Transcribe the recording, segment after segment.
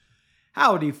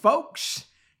Howdy, folks.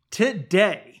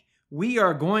 Today, we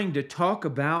are going to talk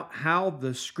about how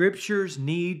the scriptures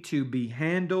need to be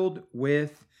handled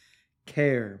with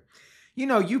care. You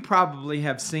know, you probably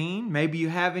have seen, maybe you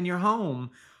have in your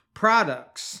home,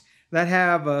 products that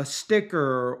have a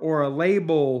sticker or a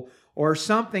label or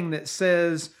something that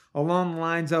says along the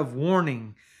lines of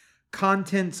warning,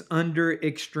 contents under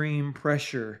extreme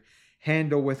pressure,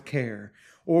 handle with care,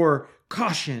 or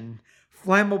caution,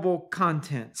 flammable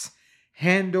contents,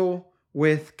 handle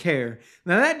with care.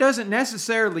 Now, that doesn't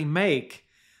necessarily make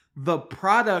the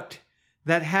product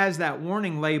that has that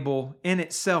warning label in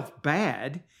itself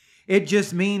bad. It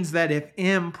just means that if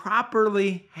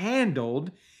improperly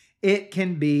handled, it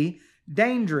can be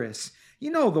dangerous. You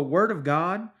know, the Word of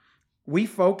God, we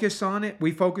focus on it.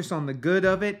 We focus on the good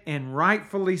of it, and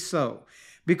rightfully so,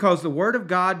 because the Word of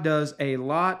God does a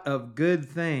lot of good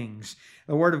things.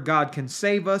 The Word of God can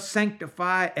save us,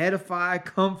 sanctify, edify,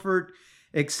 comfort,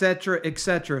 etc.,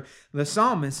 etc. The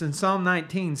psalmist in Psalm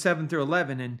 19, 7 through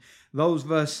 11, and those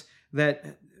of us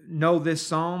that know this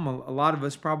psalm, a lot of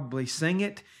us probably sing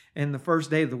it in the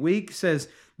first day of the week, says,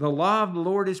 "The law of the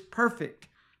Lord is perfect,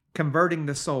 converting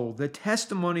the soul. The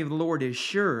testimony of the Lord is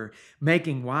sure,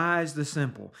 making wise the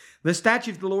simple. The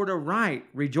statutes of the Lord are right,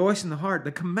 rejoicing the heart.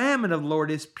 The commandment of the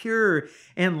Lord is pure,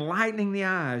 enlightening the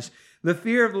eyes. The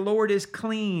fear of the Lord is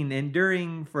clean,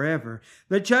 enduring forever.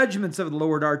 The judgments of the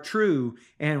Lord are true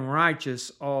and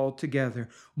righteous altogether.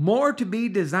 More to be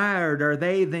desired are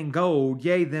they than gold,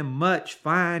 yea, than much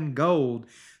fine gold.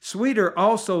 Sweeter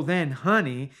also than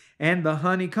honey and the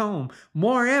honeycomb.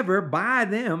 Moreover, by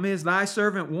them is thy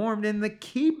servant warmed, in the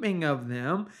keeping of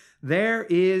them there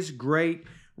is great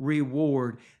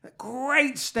reward."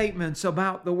 Great statements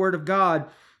about the Word of God.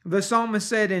 The psalmist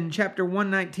said in chapter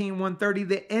 119, 130,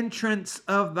 "The entrance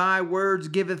of thy words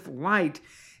giveth light.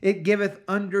 It giveth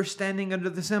understanding unto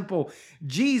the simple."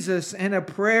 Jesus, in a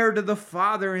prayer to the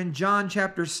Father in John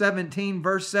chapter 17,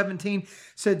 verse 17,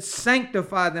 said,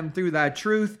 "Sanctify them through thy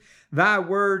truth. Thy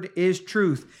word is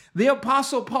truth." The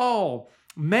Apostle Paul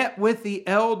met with the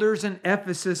elders in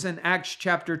Ephesus in Acts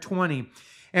chapter 20.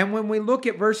 And when we look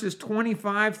at verses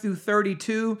 25 through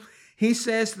 32, he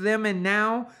says to them, "And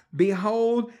now,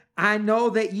 behold, I know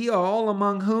that ye all,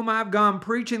 among whom I've gone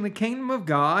preaching the kingdom of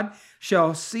God,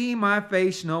 shall see my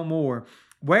face no more.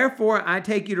 Wherefore I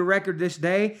take you to record this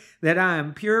day that I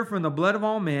am pure from the blood of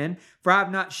all men, for I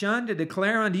have not shunned to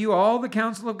declare unto you all the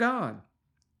counsel of God.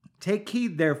 Take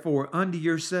heed, therefore, unto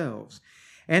yourselves,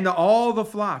 and to all the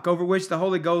flock over which the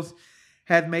Holy Ghost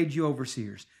hath made you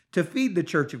overseers, to feed the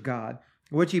church of God,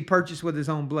 which he purchased with his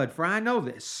own blood. For I know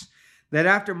this, that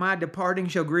after my departing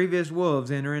shall grievous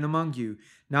wolves enter in among you,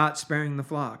 not sparing the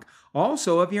flock.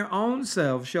 Also of your own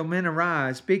selves shall men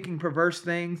arise, speaking perverse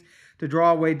things, to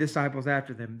draw away disciples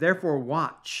after them. Therefore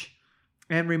watch,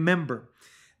 and remember,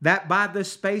 that by the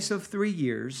space of 3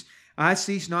 years I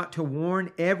cease not to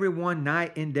warn every one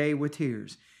night and day with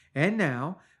tears. And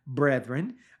now,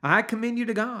 brethren, I commend you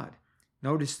to God."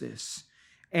 Notice this.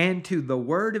 "And to the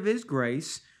word of his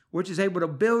grace, which is able to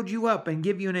build you up and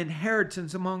give you an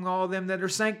inheritance among all them that are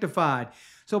sanctified."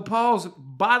 So Paul's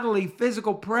bodily,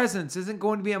 physical presence isn't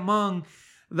going to be among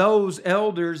those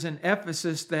elders in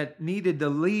Ephesus that needed to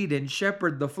lead and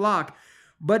shepherd the flock,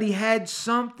 but he had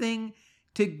something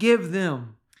to give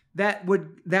them that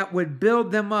would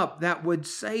build them up, that would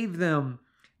save them,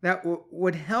 that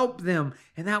would help them,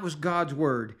 and that was God's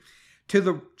word. To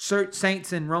the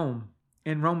saints in Rome,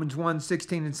 in Romans 1,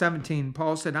 16 and 17,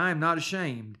 Paul said, "I am not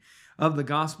ashamed of the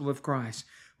gospel of Christ,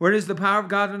 for it is the power of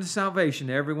God unto salvation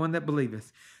to everyone that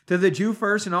believeth, to the Jew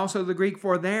first and also the Greek,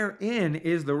 for therein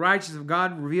is the righteousness of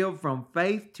God revealed from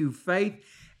faith to faith,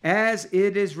 as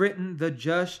it is written, the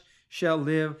just shall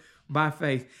live by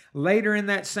faith." Later in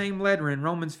that same letter in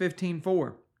Romans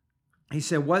 15:4, he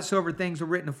said, "Whatsoever things were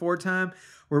written aforetime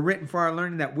were written for our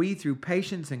learning, that we through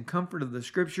patience and comfort of the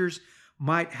scriptures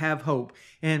might have hope."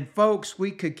 And folks,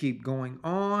 we could keep going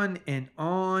on and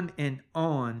on and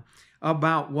on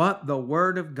about what the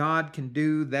Word of God can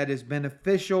do that is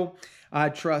beneficial. I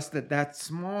trust that that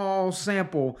small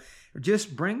sample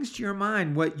just brings to your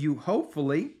mind what you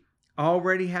hopefully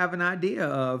already have an idea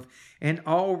of and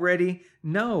already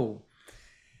know.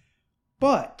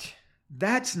 But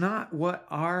that's not what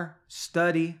our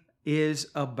study is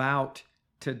about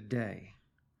today.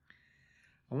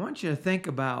 I want you to think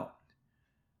about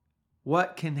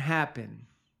what can happen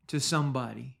to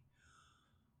somebody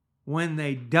when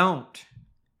they don't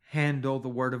handle the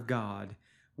Word of God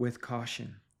with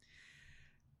caution.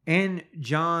 In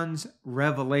John's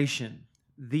Revelation,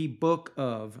 the book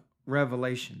of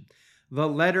Revelation, the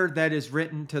letter that is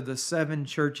written to the 7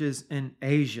 churches in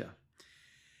Asia,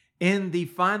 in the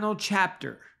final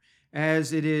chapter,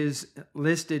 as it is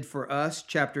listed for us,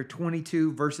 chapter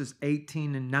 22, verses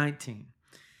 18 and 19.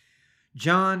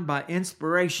 John, by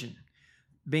inspiration,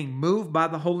 being moved by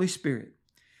the Holy Spirit,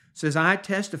 says, I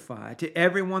testify to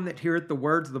everyone that heareth the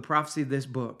words of the prophecy of this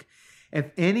book.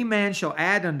 If any man shall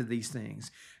add unto these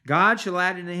things, God shall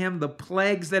add unto him the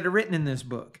plagues that are written in this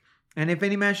book. And if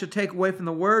any man shall take away from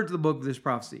the words of the book of this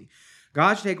prophecy,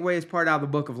 God shall take away his part out of the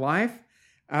book of life,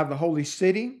 out of the holy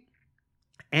city,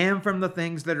 and from the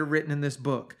things that are written in this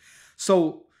book.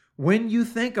 So when you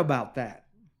think about that,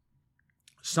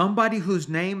 somebody whose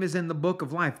name is in the book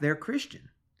of life, they're Christian.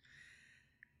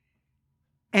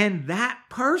 And that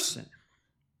person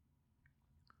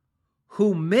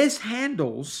who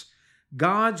mishandles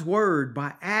God's word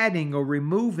by adding or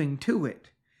removing to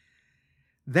it,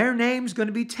 their name's going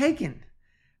to be taken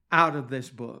out of this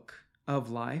book of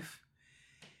life.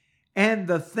 And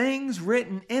the things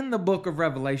written in the book of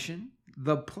Revelation,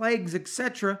 the plagues,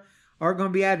 etc., are going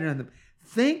to be added on them.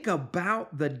 Think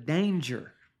about the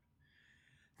danger.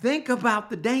 Think about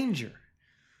the danger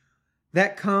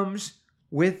that comes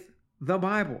with the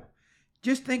Bible.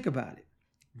 Just think about it.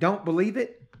 Don't believe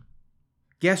it?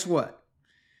 Guess what?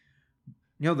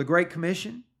 You know, the Great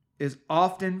Commission is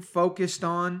often focused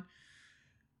on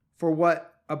for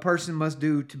what a person must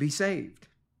do to be saved,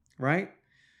 right?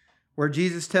 Where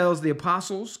Jesus tells the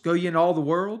apostles, go ye into all the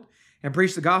world and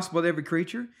preach the gospel to every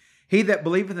creature. He that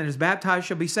believeth and is baptized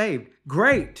shall be saved.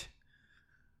 Great.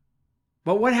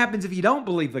 But what happens if you don't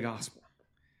believe the gospel?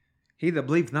 He that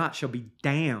believeth not shall be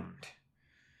damned.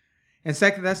 In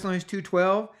 2 Thessalonians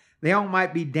 2:12, they all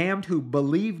might be damned who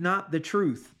believe not the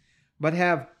truth, but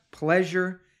have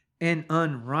pleasure in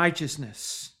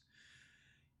unrighteousness.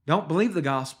 Don't believe the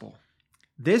gospel.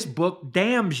 This book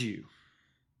damns you.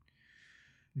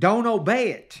 Don't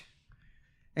obey it.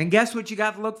 And guess what you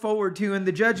got to look forward to in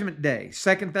the judgment day?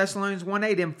 2 Thessalonians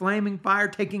 1:8, in flaming fire,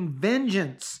 taking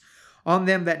vengeance on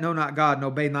them that know not God and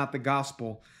obey not the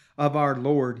gospel of our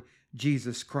Lord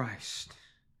Jesus Christ.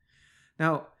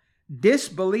 Now,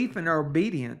 disbelief and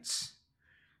obedience,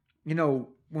 you know,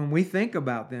 when we think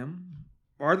about them,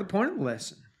 are the point of the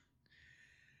lesson.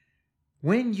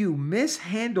 When you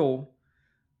mishandle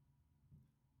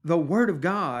the Word of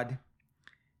God,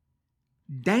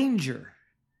 danger,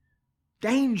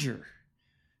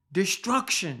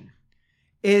 destruction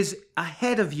is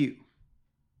ahead of you.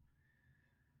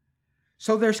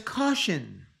 So there's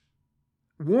caution,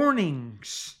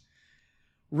 warnings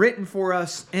written for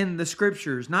us in the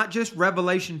scriptures, not just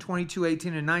Revelation 22,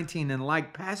 18, and 19 and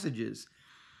like passages,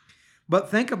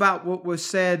 but think about what was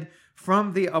said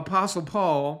from the Apostle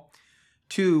Paul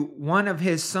to one of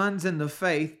his sons in the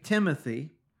faith,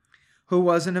 Timothy, who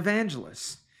was an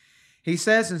evangelist. He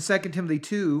says in 2 Timothy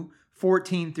 2,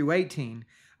 14 through 18,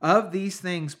 of these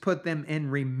things put them in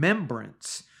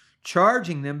remembrance,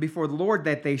 charging them before the Lord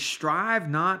that they strive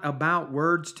not about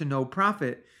words to no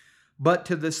profit, but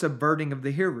to the subverting of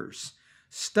the hearers.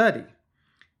 Study,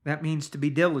 that means to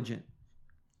be diligent,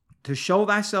 to show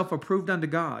thyself approved unto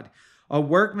God, a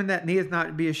workman that needeth not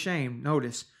to be ashamed.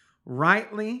 Notice,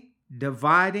 rightly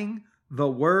dividing the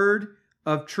word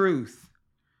of truth.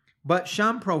 But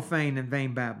shun profane and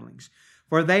vain babblings,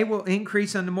 for they will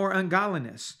increase unto more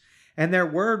ungodliness. And their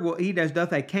word will eat as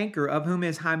doth a canker, of whom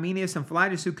is Hymenaeus and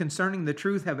Philetus, who concerning the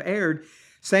truth have erred,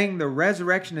 saying the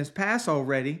resurrection is past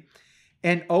already,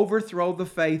 and overthrow the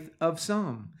faith of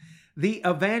some. The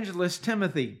evangelist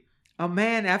Timothy, a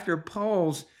man after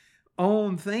Paul's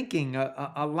own thinking,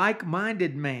 a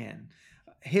like-minded man,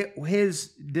 his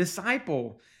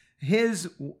disciple, his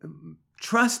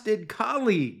trusted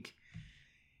colleague,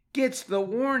 gets the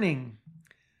warning.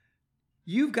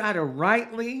 You've got to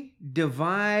rightly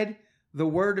divide the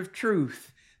word of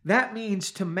truth. That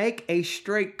means to make a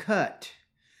straight cut,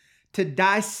 to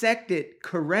dissect it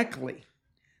correctly.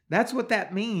 That's what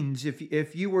that means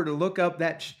if you were to look up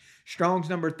that Strong's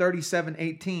number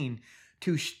 3718,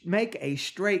 to make a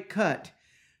straight cut,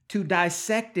 to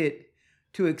dissect it,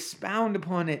 to expound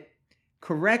upon it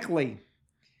correctly,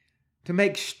 to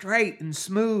make straight and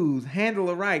smooth, handle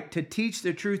it right, to teach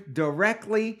the truth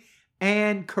directly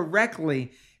and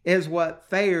correctly is what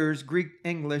Thayer's Greek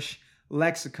English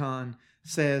lexicon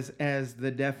says as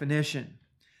the definition.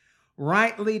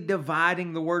 Rightly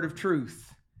dividing the word of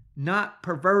truth, not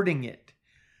perverting it.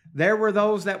 There were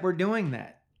those that were doing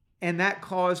that, and that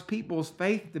caused people's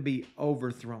faith to be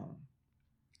overthrown.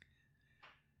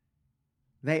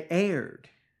 They erred.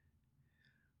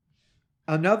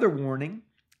 Another warning,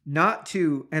 not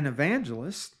to an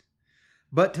evangelist,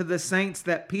 but to the saints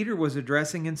that Peter was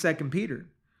addressing in 2 Peter.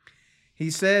 He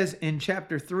says in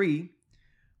chapter 3,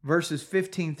 verses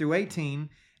 15 through 18,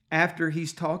 after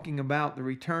he's talking about the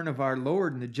return of our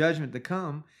Lord and the judgment to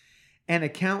come, and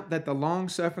account that the long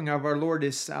suffering of our Lord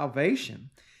is salvation,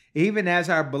 even as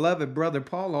our beloved brother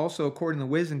Paul also, according to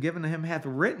the wisdom given to him, hath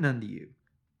written unto you,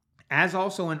 as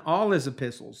also in all his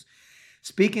epistles,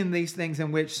 speaking these things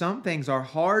in which some things are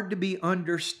hard to be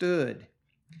understood.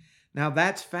 Now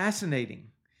that's fascinating.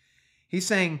 He's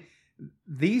saying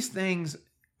these things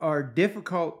are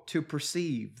difficult to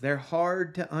perceive. They're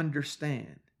hard to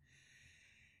understand.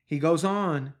 He goes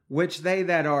on, which they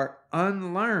that are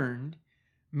unlearned,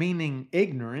 meaning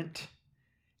ignorant,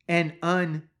 and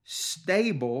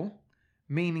unstable,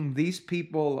 meaning these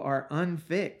people are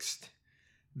unfixed.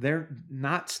 They're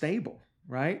not stable,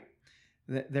 right?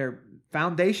 Their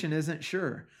foundation isn't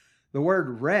sure. The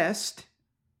word rest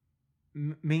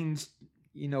means,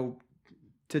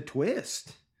 to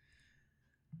twist.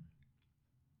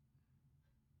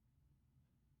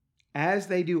 As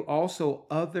they do also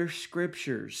other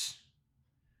scriptures.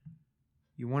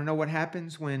 You want to know what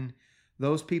happens when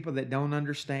those people that don't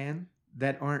understand,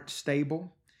 that aren't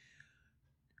stable,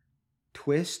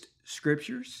 twist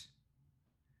scriptures?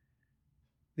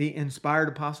 The inspired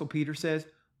apostle Peter says,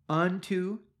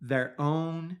 unto their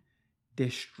own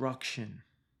destruction.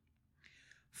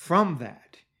 From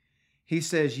that, he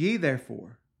says, ye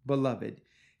therefore, beloved,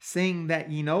 seeing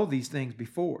that ye know these things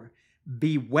before,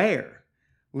 beware,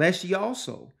 lest ye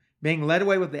also, being led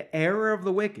away with the error of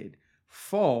the wicked,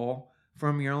 fall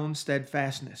from your own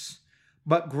steadfastness.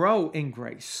 But grow in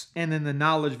grace and in the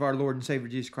knowledge of our Lord and Savior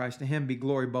Jesus Christ. To him be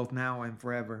glory both now and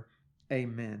forever.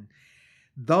 Amen.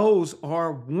 Those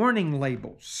are warning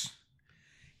labels.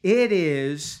 It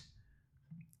is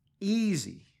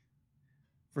easy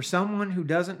for someone who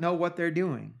doesn't know what they're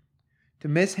doing to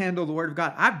mishandle the Word of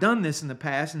God. I've done this in the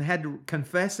past and had to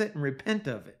confess it and repent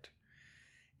of it.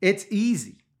 It's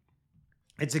easy.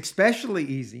 It's especially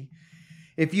easy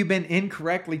if you've been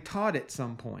incorrectly taught at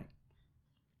some point.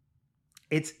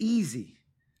 It's easy.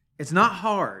 It's not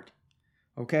hard.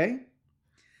 Okay?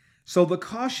 So the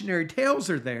cautionary tales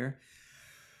are there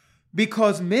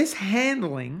because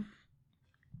mishandling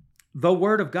the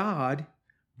Word of God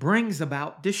brings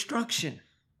about destruction.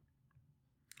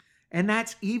 And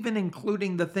that's even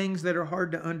including the things that are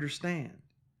hard to understand.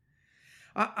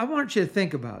 I want you to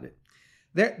think about it.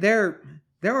 There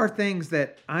are things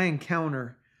that I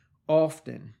encounter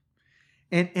often.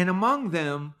 And among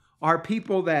them are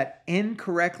people that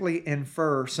incorrectly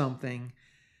infer something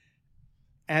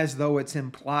as though it's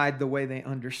implied the way they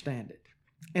understand it.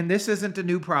 And this isn't a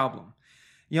new problem.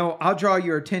 I'll draw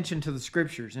your attention to the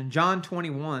scriptures. In John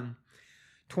 21,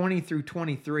 20 through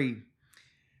 23,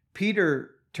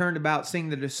 Peter turned about seeing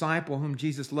the disciple whom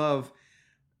Jesus loved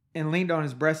and leaned on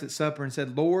his breast at supper and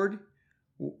said, Lord,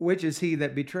 which is he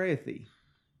that betrayeth thee?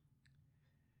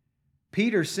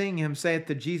 Peter seeing him saith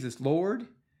to Jesus, Lord,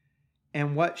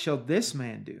 and what shall this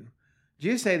man do?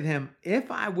 Jesus said to him,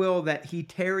 if I will that he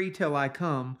tarry till I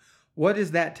come, what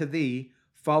is that to thee?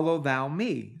 Follow thou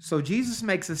me. So Jesus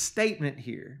makes a statement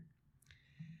here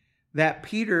that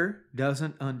Peter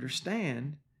doesn't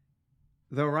understand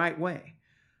the right way.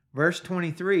 Verse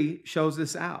 23 shows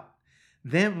this out.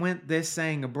 Then went this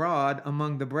saying abroad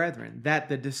among the brethren, that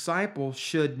the disciple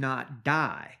should not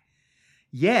die.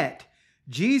 Yet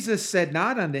Jesus said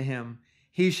not unto him,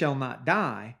 he shall not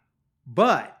die,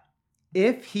 but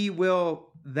if he will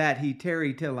that he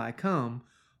tarry till I come,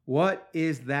 what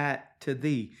is that to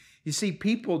thee? You see,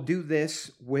 people do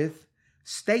this with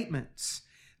statements.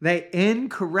 They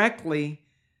incorrectly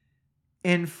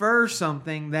infer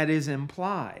something that is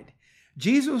implied.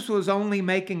 Jesus was only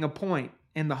making a point,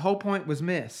 and the whole point was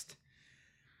missed.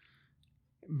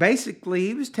 Basically,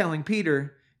 he was telling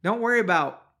Peter, don't worry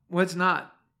about what's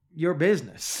not your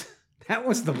business. That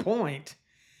was the point.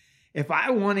 If I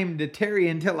want him to tarry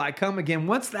until I come again,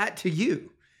 what's that to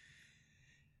you?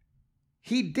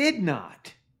 He did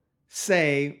not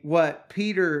say what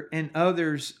Peter and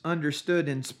others understood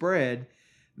and spread,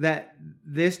 that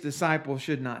this disciple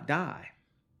should not die.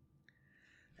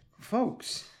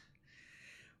 Folks,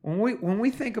 when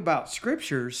we think about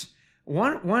scriptures,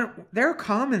 there are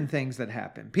common things that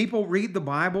happen. People read the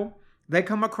Bible, they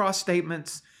come across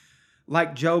statements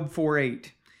like Job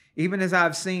 4:8. Even as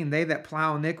I've seen, they that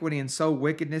plow iniquity and sow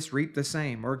wickedness reap the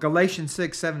same. Or Galatians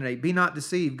 6:7-8. Be not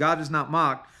deceived, God is not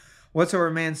mocked. Whatsoever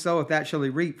a man soweth, that shall he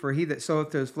reap. For he that soweth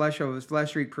to his flesh shall of his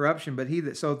flesh reap corruption, but he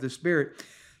that soweth to the Spirit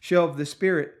shall of the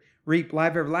Spirit reap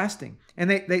life everlasting. And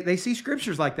they see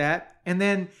scriptures like that, and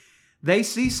then they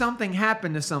see something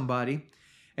happen to somebody,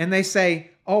 and they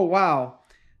say, oh, wow,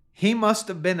 he must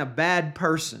have been a bad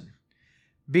person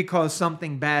because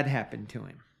something bad happened to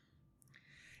him.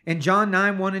 In John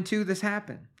 9:1-2, this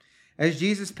happened. As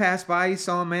Jesus passed by, he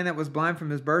saw a man that was blind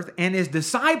from his birth, and his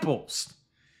disciples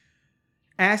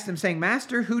asked him, saying,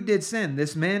 Master, who did sin,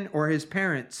 this man or his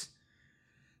parents,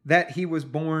 that he was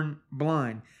born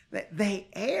blind? They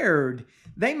erred.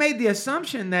 They made the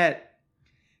assumption that,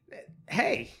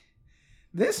 hey,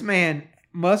 this man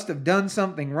must have done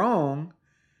something wrong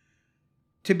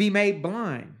to be made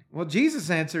blind. Well, Jesus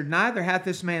answered, neither hath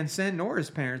this man sinned nor his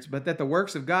parents, but that the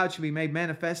works of God should be made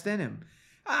manifest in him.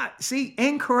 See,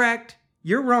 incorrect.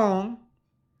 You're wrong.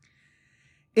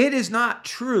 It is not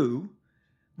true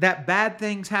that bad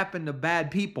things happen to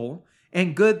bad people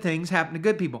and good things happen to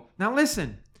good people. Now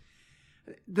listen,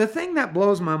 the thing that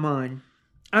blows my mind,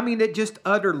 it just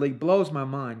utterly blows my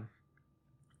mind,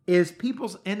 is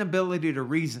people's inability to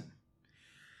reason.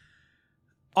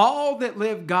 All that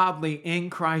live godly in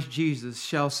Christ Jesus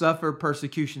shall suffer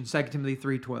persecution, 2 Timothy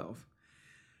 3:12.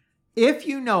 If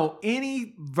you know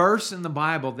any verse in the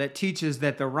Bible that teaches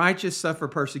that the righteous suffer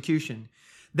persecution,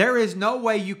 there is no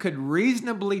way you could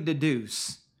reasonably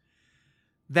deduce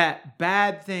that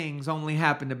bad things only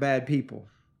happen to bad people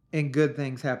and good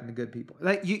things happen to good people.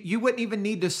 Like you wouldn't even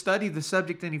need to study the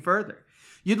subject any further.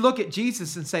 You'd look at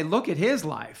Jesus and say, look at his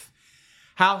life,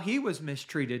 how he was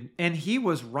mistreated, and he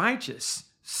was righteous,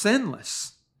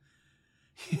 sinless.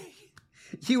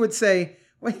 You would say,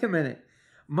 wait a minute,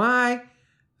 my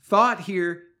thought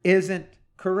here isn't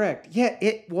correct. Yet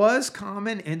it was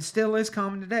common and still is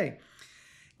common today.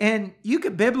 And you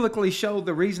could biblically show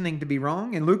the reasoning to be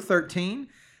wrong. In Luke 13,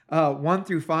 1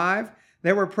 through 5,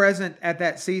 there were present at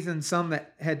that season some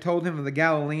that had told him of the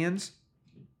Galileans,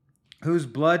 whose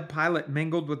blood Pilate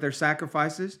mingled with their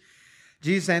sacrifices.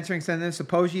 Jesus answering said this,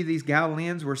 suppose ye these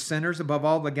Galileans were sinners above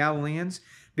all the Galileans,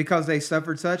 because they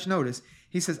suffered such? Notice,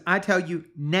 he says, I tell you,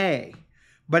 nay,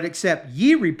 but except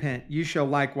ye repent, you shall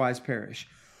likewise perish.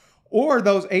 Or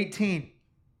those 18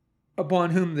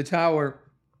 upon whom the tower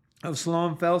of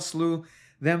Siloam fell, slew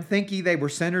them, think ye they were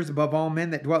sinners above all men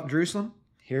that dwelt in Jerusalem?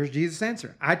 Here's Jesus'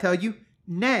 answer. I tell you,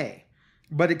 nay,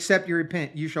 but except you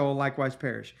repent, you shall likewise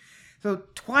perish. So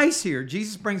twice here,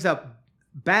 Jesus brings up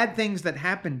bad things that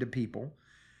happened to people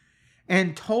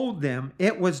and told them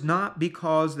it was not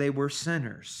because they were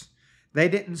sinners. They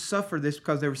didn't suffer this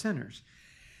because they were sinners.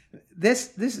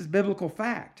 This is biblical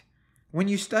fact. When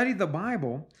you study the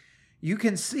Bible, you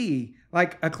can see,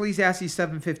 like Ecclesiastes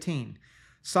 7:15,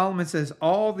 Solomon says,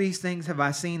 all these things have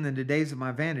I seen in the days of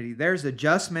my vanity. There's a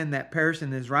just man that perisheth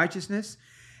in his righteousness,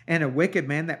 and a wicked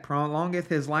man that prolongeth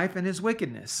his life in his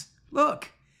wickedness.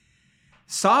 Look,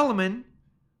 Solomon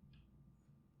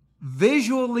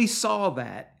visually saw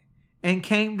that and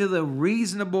came to the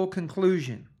reasonable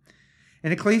conclusion.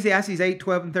 In Ecclesiastes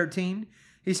 8:12 and 13,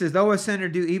 he says, though a sinner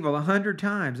do evil 100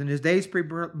 times, and his days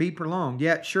be prolonged,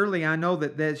 yet surely I know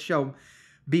that this shall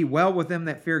be well with them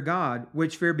that fear God,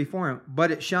 which fear before him. But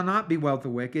it shall not be well with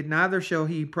the wicked, neither shall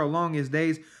he prolong his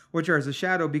days, which are as a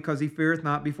shadow, because he feareth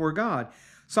not before God.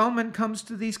 Solomon comes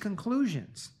to these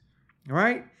conclusions,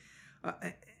 right?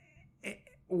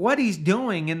 What he's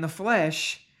doing in the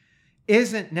flesh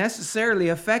isn't necessarily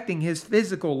affecting his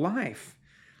physical life.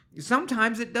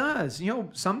 Sometimes it does.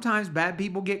 Sometimes bad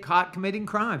people get caught committing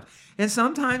crimes, and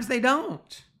sometimes they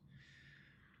don't.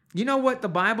 You know what the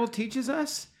Bible teaches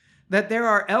us? That there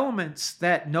are elements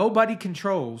that nobody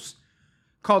controls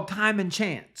called time and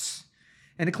chance.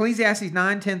 In Ecclesiastes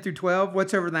 9:10 through 12,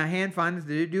 whatsoever thy hand findeth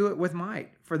to do it with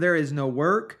might. For there is no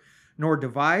work, nor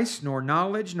device, nor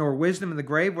knowledge, nor wisdom in the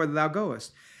grave whither thou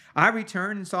goest. I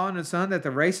returned and saw in the sun that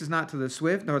the race is not to the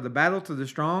swift, nor the battle to the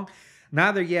strong,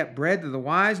 neither yet bread to the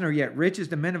wise, nor yet riches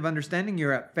to men of understanding. You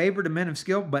are at favor to men of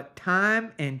skill, but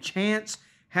time and chance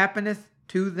happeneth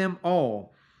to them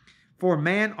all. For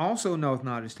man also knoweth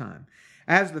not his time.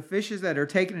 As the fishes that are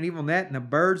taken in evil net, and the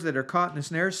birds that are caught in a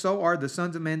snare, so are the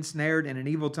sons of men snared in an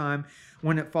evil time,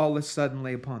 when it falleth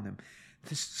suddenly upon them.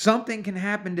 Something can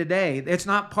happen today. It's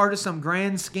not part of some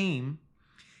grand scheme.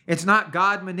 It's not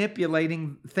God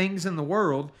manipulating things in the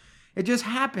world. It just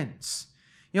happens.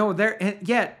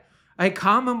 Yet a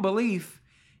common belief,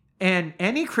 and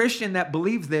any Christian that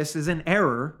believes this is in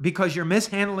error because you're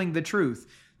mishandling the truth.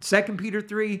 2 Peter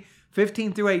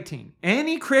 3:15 through 18.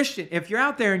 Any Christian, if you're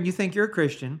out there and you think you're a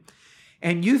Christian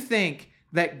and you think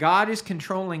that God is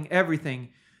controlling everything,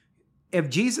 if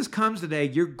Jesus comes today,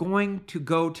 you're going to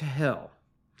go to hell.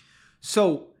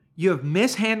 So you have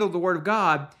mishandled the Word of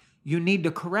God. You need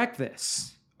to correct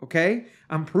this, okay?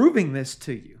 I'm proving this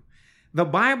to you. The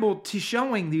Bible is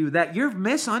showing you that you're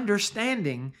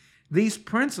misunderstanding these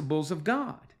principles of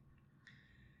God.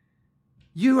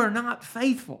 You are not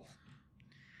faithful.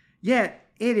 Yet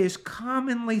it is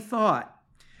commonly thought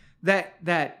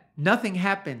that nothing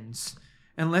happens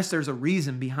unless there's a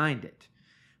reason behind it.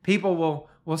 People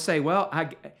will say, well,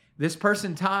 this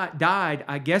person died.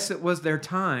 I guess it was their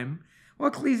time. Well,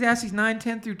 Ecclesiastes 9,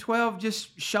 10 through 12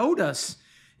 just showed us,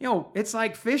 it's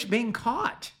like fish being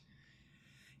caught.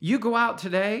 You go out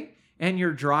today and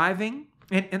you're driving,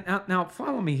 and now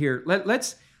follow me here.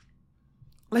 Let's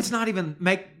not even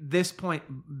make this point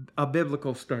a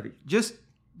biblical study. Just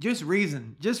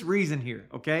reason here,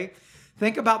 okay?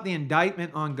 Think about the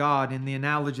indictment on God in the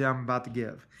analogy I'm about to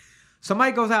give.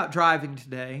 Somebody goes out driving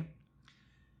today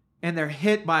and they're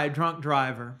hit by a drunk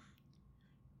driver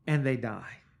and they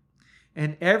die.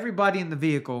 And everybody in the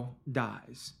vehicle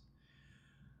dies.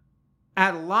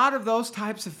 At a lot of those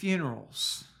types of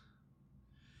funerals,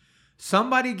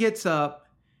 somebody gets up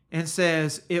and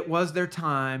says it was their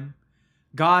time.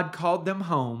 God called them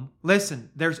home. Listen,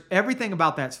 everything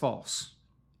about that's false.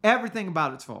 Everything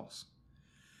about it's false.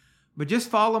 But just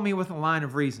follow me with a line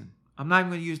of reason. I'm not even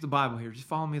going to use the Bible here. Just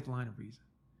follow me with a line of reason.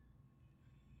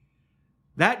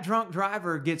 That drunk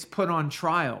driver gets put on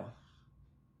trial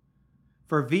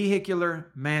for vehicular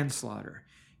manslaughter,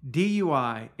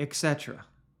 DUI, etc.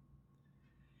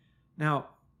 Now,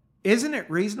 isn't it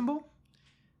reasonable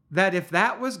that if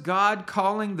that was God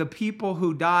calling the people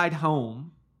who died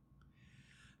home,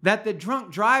 that the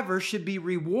drunk driver should be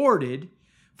rewarded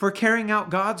for carrying out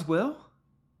God's will?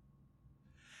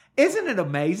 Isn't it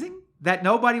amazing that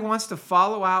nobody wants to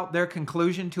follow out their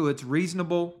conclusion to its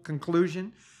reasonable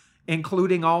conclusion,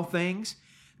 including all things?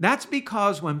 That's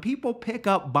because when people pick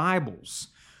up Bibles,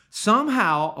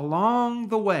 somehow along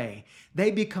the way,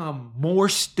 they become more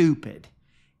stupid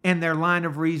in their line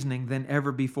of reasoning than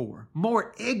ever before,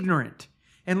 more ignorant.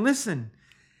 And listen,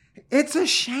 it's a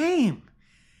shame.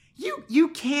 You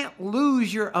can't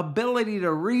lose your ability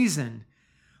to reason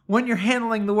when you're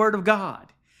handling the Word of God.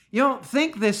 You don't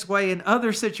think this way in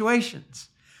other situations.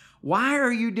 Why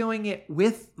are you doing it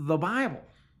with the Bible?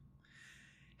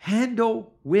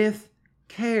 Handle with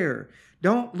care.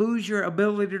 Don't lose your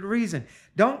ability to reason.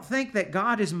 Don't think that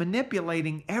God is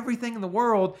manipulating everything in the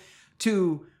world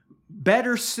to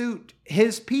better suit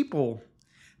His people.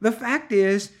 The fact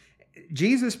is,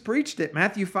 Jesus preached it,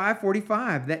 Matthew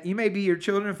 5:45, that you may be your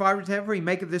children, fathers in heaven, He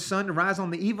maketh His sun to rise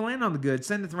on the evil and on the good,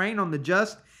 sendeth rain on the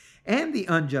just and the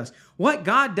unjust. What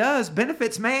God does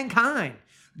benefits mankind,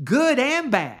 good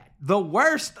and bad, the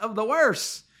worst of the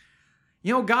worst.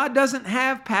 God doesn't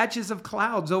have patches of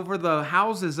clouds over the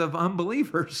houses of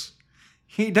unbelievers.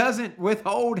 He doesn't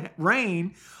withhold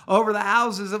rain over the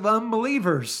houses of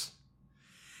unbelievers.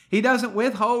 He doesn't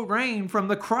withhold rain from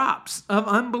the crops of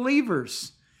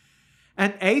unbelievers.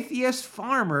 An atheist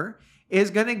farmer is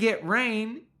going to get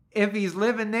rain if he's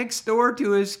living next door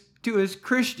to his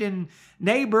Christian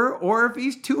neighbor, or if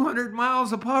he's 200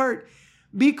 miles apart,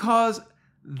 because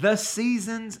the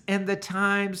seasons and the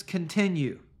times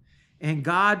continue. And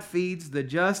God feeds the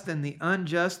just and the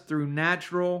unjust through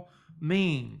natural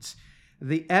means.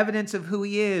 The evidence of who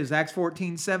He is, Acts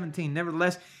 14:17.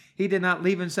 Nevertheless, He did not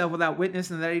leave Himself without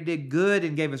witness, and that He did good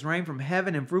and gave us rain from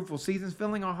heaven and fruitful seasons,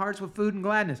 filling our hearts with food and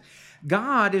gladness.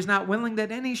 God is not willing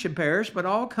that any should perish, but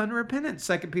all come to repentance.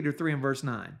 2 Peter 3 and verse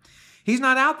 9. He's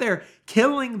not out there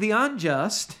killing the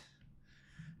unjust.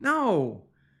 No.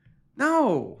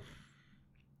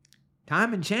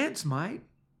 Time and chance might,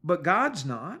 but God's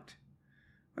not.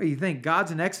 What do you think?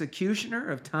 God's an executioner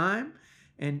of time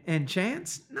and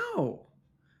chance? No.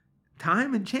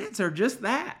 Time and chance are just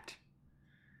that.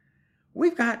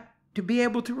 We've got to be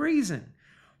able to reason.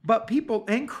 But people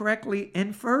incorrectly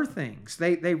infer things.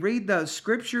 They read the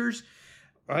scriptures,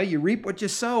 you reap what you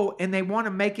sow, and they want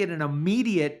to make it an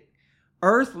immediate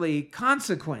earthly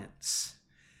consequence.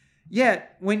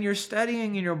 Yet, when you're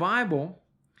studying in your Bible,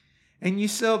 and you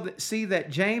see that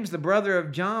James, the brother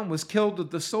of John, was killed with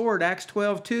the sword, Acts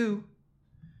 12:2,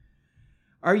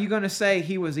 are you going to say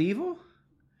he was evil?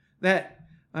 That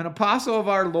an apostle of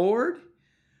our Lord,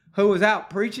 who was out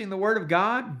preaching the word of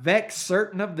God, vexed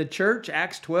certain of the church,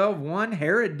 Acts 12:1,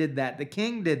 Herod did that, the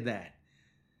king did that.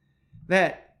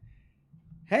 That,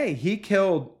 hey, he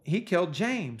killed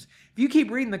James. If you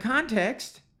keep reading the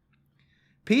context,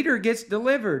 Peter gets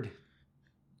delivered.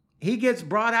 He gets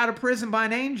brought out of prison by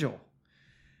an angel.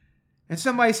 And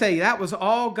somebody say, that was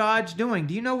all God's doing.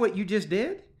 Do you know what you just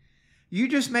did? You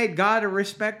just made God a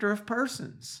respecter of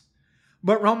persons.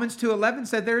 But Romans 2:11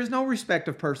 said there is no respect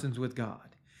of persons with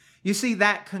God. You see,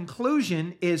 that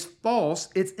conclusion is false.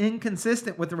 It's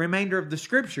inconsistent with the remainder of the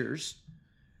scriptures.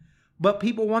 But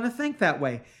people want to think that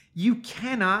way. You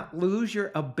cannot lose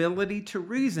your ability to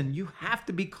reason. You have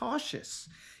to be cautious.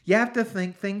 You have to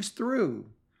think things through.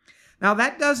 Now,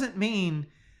 that doesn't mean,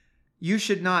 you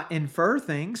should not infer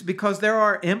things because there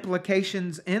are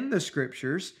implications in the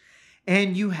scriptures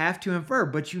and you have to infer,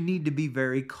 but you need to be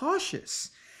very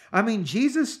cautious. I mean,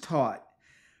 Jesus taught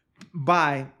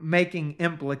by making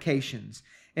implications.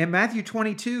 In Matthew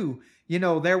 22,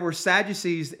 there were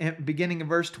Sadducees beginning in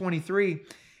verse 23,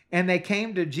 and they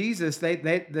came to Jesus.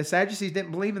 The Sadducees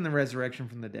didn't believe in the resurrection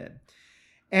from the dead.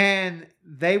 And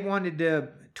they wanted to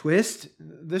twist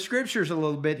the scriptures a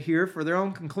little bit here for their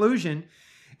own conclusion.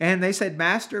 And they said,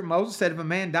 Master, Moses said, if a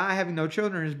man die having no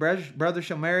children, his brother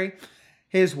shall marry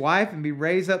his wife and be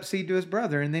raised up seed to his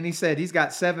brother. And then he said, he's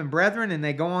got 7 brethren. And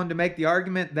they go on to make the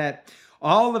argument that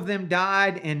all of them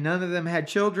died and none of them had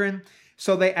children.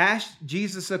 So they asked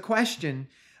Jesus a question.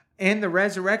 In the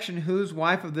resurrection, whose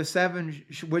wife of the 7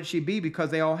 would she be? Because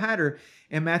they all had her,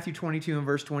 in Matthew 22 and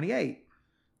verse 28.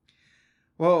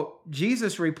 Well,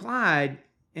 Jesus replied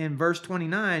in verse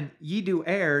 29, ye do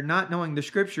err, not knowing the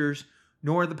scriptures,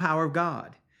 nor the power of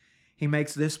God. He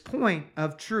makes this point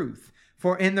of truth.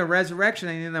 For in the resurrection,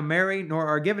 they neither marry nor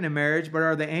are given in marriage, but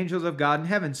are the angels of God in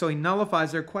heaven. So he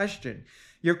nullifies their question.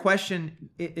 Your question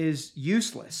is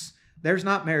useless. There's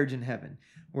not marriage in heaven.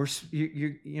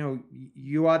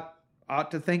 You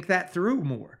ought to think that through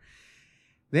more.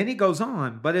 Then he goes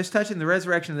on, but as touching the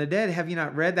resurrection of the dead, have you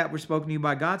not read that was spoken to you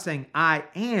by God, saying, I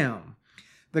am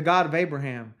the God of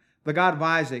Abraham, the God of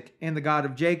Isaac, and the God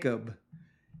of Jacob.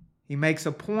 He makes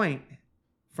a point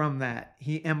from that.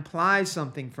 He implies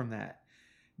something from that.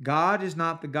 God is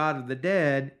not the God of the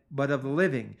dead, but of the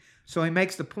living. So he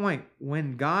makes the point,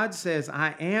 when God says,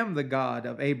 I am the God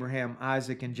of Abraham,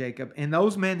 Isaac, and Jacob, and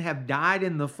those men have died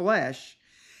in the flesh,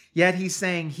 yet he's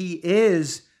saying he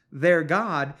is their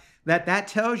God, that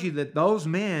tells you that those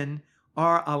men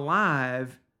are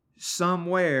alive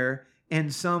somewhere,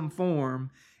 in some form,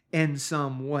 in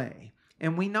some way.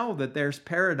 And we know that there's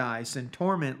paradise and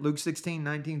torment, Luke 16,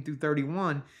 19 through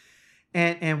 31,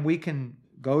 and we can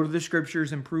go to the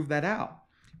scriptures and prove that out.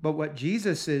 But what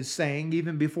Jesus is saying,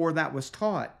 even before that was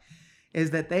taught, is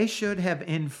that they should have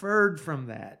inferred from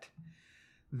that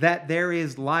there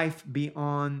is life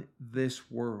beyond this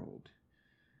world.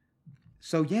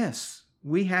 So yes,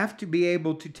 we have to be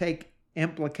able to take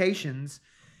implications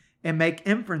and make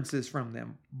inferences from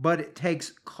them, but it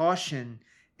takes caution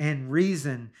and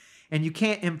reason, and you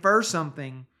can't infer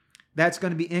something that's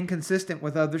going to be inconsistent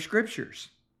with other scriptures.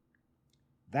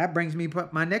 That brings me to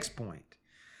my next point.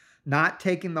 Not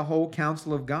taking the whole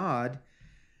counsel of God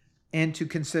into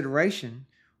consideration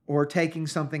or taking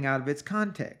something out of its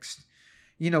context.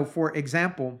 For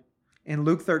example, in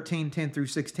Luke 13, 10 through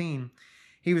 16,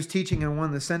 he was teaching in one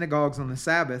of the synagogues on the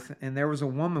Sabbath, and there was a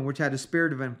woman which had a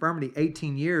spirit of infirmity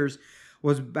 18 years,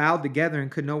 was bowed together and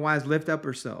could no wise lift up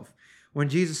herself. When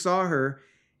Jesus saw her,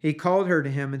 he called her to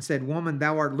him and said, Woman,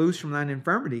 thou art loose from thine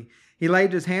infirmity. He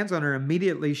laid his hands on her.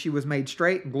 Immediately she was made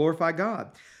straight and glorified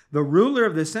God. The ruler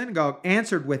of the synagogue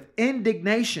answered with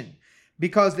indignation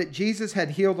because that Jesus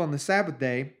had healed on the Sabbath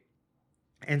day,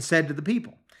 and said to the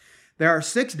people, there are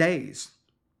 6 days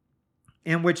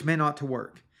in which men ought to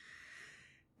work.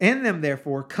 In them,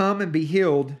 therefore, come and be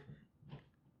healed,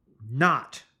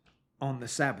 not on the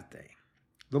Sabbath day.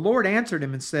 The Lord answered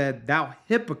him and said, Thou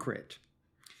hypocrite,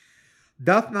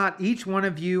 doth not each one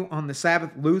of you on the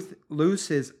Sabbath loose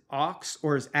his ox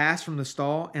or his ass from the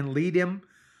stall and lead him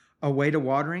away to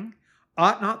watering?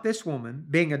 Ought not this woman,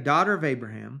 being a daughter of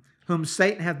Abraham, whom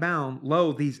Satan hath bound,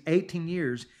 lo, these 18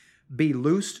 years, be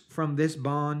loosed from this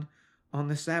bond on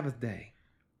the Sabbath day?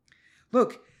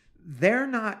 Look, they're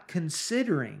not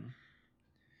considering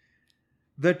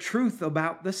the truth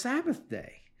about the Sabbath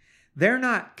day. They're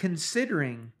not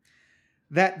considering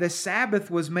that the Sabbath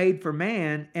was made for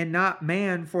man and not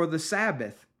man for the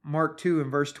Sabbath. Mark 2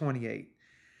 and verse 28.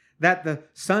 That the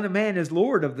Son of Man is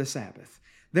Lord of the Sabbath.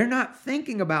 They're not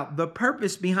thinking about the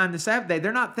purpose behind the Sabbath day.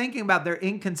 They're not thinking about their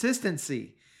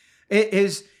inconsistency.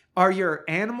 Are your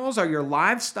animals, are your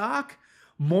livestock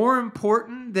more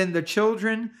important than the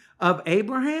children of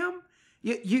Abraham?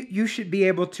 You should be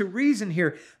able to reason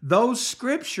here. Those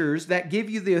scriptures that give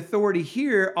you the authority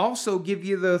here also give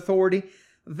you the authority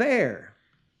there.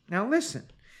 Now listen,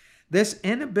 this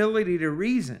inability to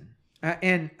reason,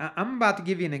 and I'm about to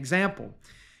give you an example.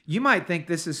 You might think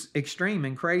this is extreme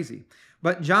and crazy,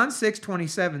 but John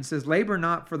 6:27 says, Labor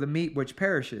not for the meat which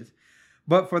perisheth,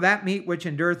 but for that meat which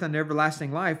endureth unto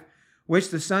everlasting life, which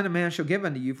the Son of Man shall give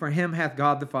unto you, for him hath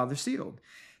God the Father sealed.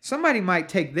 Somebody might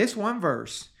take this one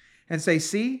verse and say,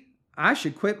 see, I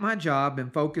should quit my job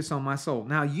and focus on my soul.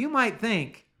 Now, you might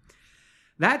think,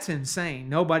 that's insane.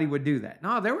 Nobody would do that.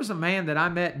 No, there was a man that I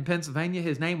met in Pennsylvania.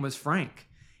 His name was Frank,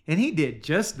 and he did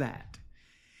just that.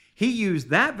 He used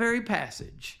that very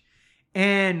passage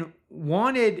and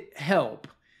wanted help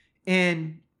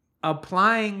in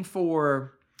applying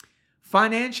for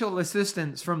financial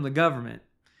assistance from the government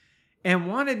and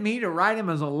wanted me to write him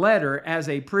as a letter as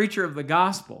a preacher of the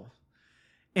gospel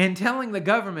and telling the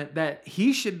government that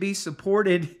he should be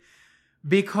supported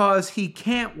because he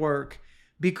can't work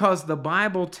because the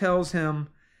Bible tells him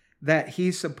that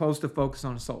he's supposed to focus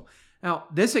on his soul. Now,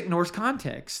 this ignores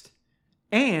context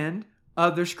and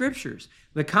other scriptures.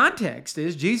 The context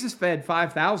is Jesus fed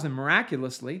 5,000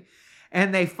 miraculously,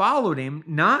 and they followed him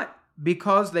not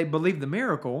because they believed the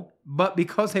miracle, but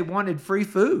because they wanted free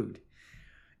food.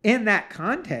 In that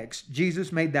context,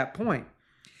 Jesus made that point.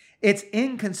 It's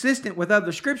inconsistent with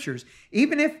other scriptures.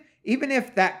 Even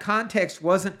if that context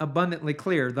wasn't abundantly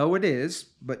clear, though it is,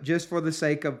 but just for the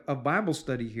sake of Bible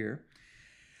study here,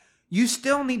 you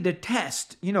still need to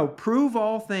test, prove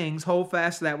all things, hold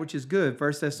fast to that which is good,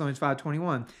 1 Thessalonians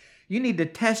 5:21. You need to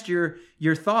test your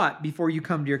thought before you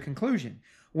come to your conclusion.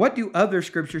 What do other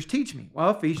scriptures teach me?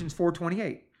 Well, Ephesians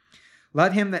 4:28.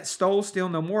 Let him that stole steal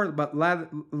no more, but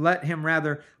let him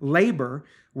rather labor,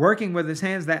 working with his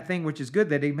hands that thing which is good,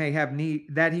 that he may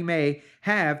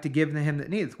have to give to him that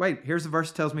needeth. Wait, here's the verse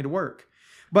that tells me to work.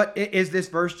 But is this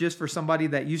verse just for somebody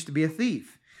that used to be a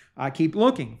thief? I keep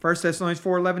looking. 1 Thessalonians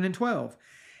 4:11 and 12.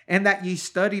 And that ye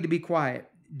study to be quiet,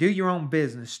 do your own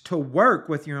business, to work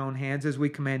with your own hands as we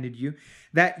commanded you,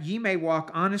 that ye may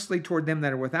walk honestly toward them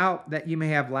that are without, that ye may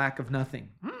have lack of nothing.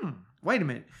 Wait a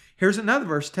minute. Here's another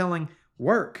verse telling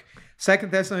work.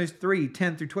 2 Thessalonians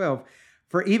 3:10 through 12.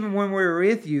 For even when we were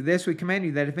with you, this we command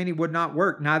you, that if any would not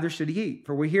work, neither should he eat.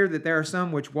 For we hear that there are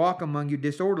some which walk among you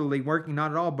disorderly, working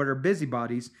not at all, but are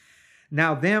busybodies.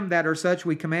 Now them that are such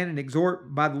we command and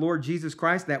exhort by the Lord Jesus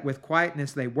Christ, that with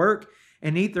quietness they work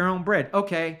and eat their own bread.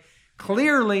 Okay,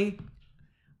 clearly,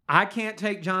 I can't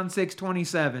take John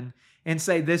 6:27 and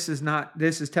say this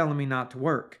is telling me not to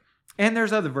work. And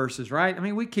there's other verses, right? I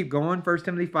mean, we keep going. 1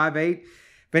 Timothy 5:8.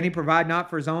 If any provide not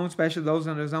for his own, especially those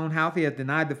in his own house, he hath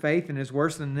denied the faith and is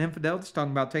worse than an infidel. It's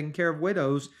talking about taking care of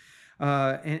widows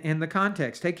in the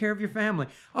context. Take care of your family.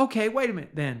 Okay, wait a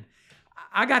minute then.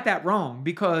 I got that wrong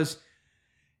because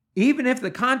even if the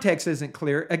context isn't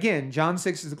clear, again, John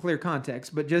 6 is a clear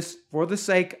context, but just for the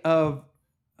sake of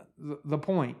the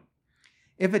point,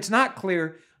 if it's not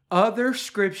clear, other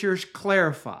scriptures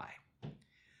clarify.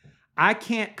 I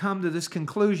can't come to this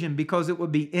conclusion because it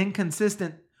would be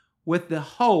inconsistent with the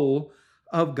whole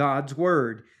of God's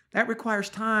word. That requires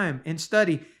time and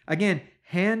study. Again,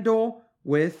 handle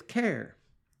with care.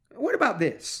 What about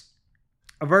this?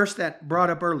 A verse that brought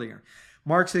up earlier,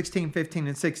 Mark 16:15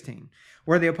 and 16,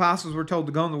 where the apostles were told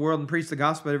to go in the world and preach the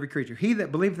gospel to every creature. He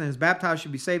that believeth and is baptized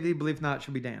shall be saved, he that believeth not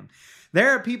shall be damned.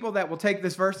 There are people that will take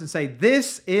this verse and say,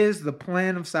 this is the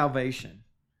plan of salvation.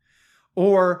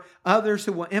 Or others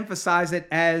who will emphasize it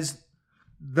as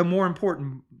the more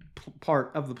important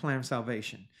part of the plan of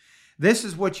salvation. This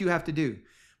is what you have to do.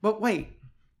 But wait,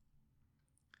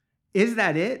 is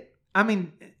that it? I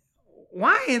mean,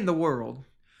 why in the world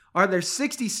are there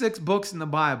 66 books in the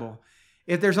Bible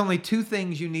if there's only 2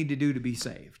 things you need to do to be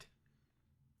saved?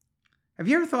 Have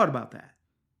you ever thought about that?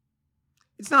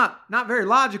 It's not very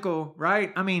logical,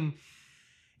 right? I mean,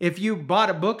 if you bought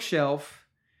a bookshelf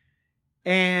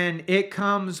and it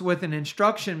comes with an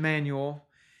instruction manual,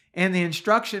 and the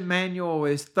instruction manual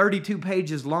is 32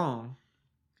 pages long,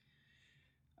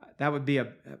 that would be a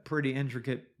pretty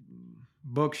intricate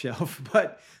bookshelf,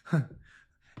 but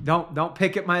don't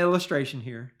pick at my illustration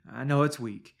here. I know it's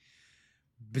weak.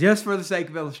 Just for the sake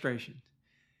of illustration.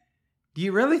 Do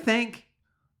you really think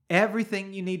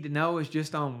everything you need to know is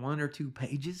just on 1 or 2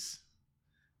 pages?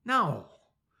 No.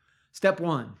 Step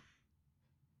 1.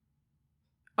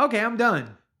 Okay, I'm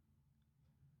done.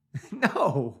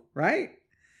 No, right?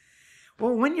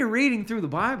 Well, when you're reading through the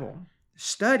Bible,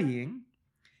 studying,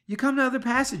 you come to other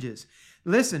passages.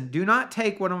 Listen, do not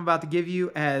take what I'm about to give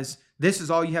you as this is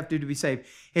all you have to do to be saved.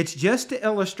 It's just to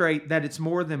illustrate that it's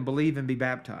more than believe and be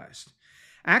baptized.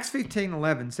 Acts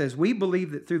 15:11 says, we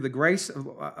believe that through the grace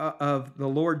of the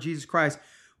Lord Jesus Christ,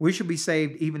 we shall be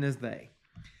saved even as they.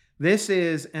 This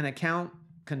is an account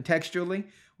contextually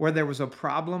where there was a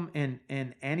problem in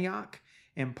Antioch,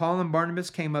 and Paul and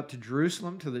Barnabas came up to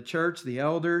Jerusalem, to the church, the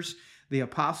elders, the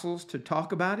apostles, to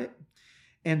talk about it.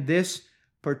 And this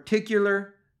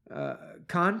particular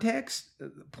context,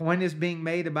 the point is being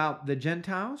made about the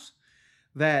Gentiles,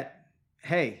 that,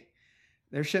 hey,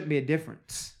 there shouldn't be a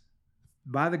difference.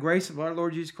 By the grace of our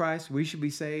Lord Jesus Christ, we should be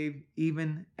saved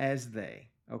even as they.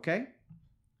 Okay?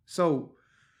 So,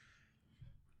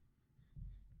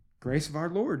 grace of our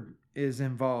Lord is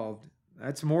involved.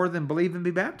 That's more than believe and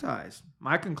be baptized.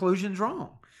 My conclusion's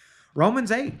wrong.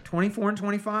 Romans 8, 24 and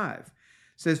 25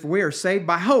 says, "For we are saved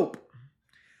by hope.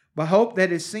 But hope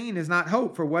that is seen is not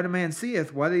hope. For what a man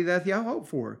seeth, what he doth hope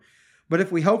for. But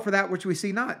if we hope for that which we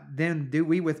see not, then do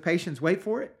we with patience wait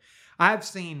for it." I've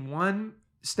seen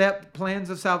 1-step plans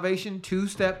of salvation,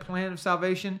 2-step plan of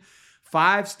salvation,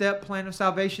 5-step plan of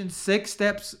salvation, 6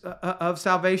 steps of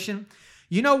salvation.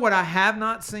 You know what I have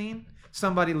not seen?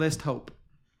 Somebody list hope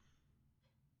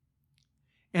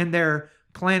and their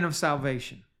plan of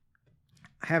salvation.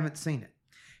 I haven't seen it.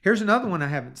 Here's another one I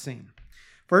haven't seen.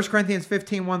 1 Corinthians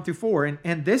 15, 1 through 4.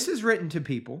 And this is written to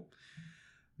people,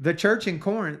 the church in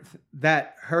Corinth,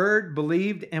 that heard,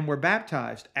 believed, and were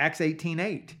baptized. Acts 18,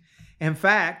 8. In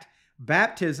fact,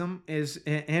 baptism is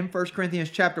in 1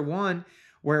 Corinthians chapter 1,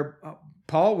 where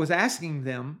Paul was asking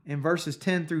them in verses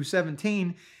 10 through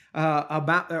 17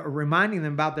 about reminding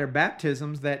them about their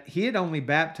baptisms, that he had only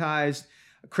baptized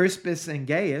Crispus and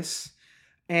Gaius,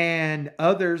 and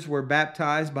others were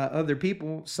baptized by other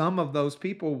people. Some of those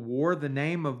people wore the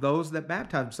name of those that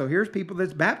baptized. So here's people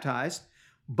that's baptized,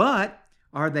 but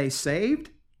are they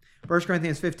saved? 1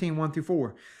 Corinthians 15, 1 through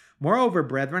 4. "Moreover,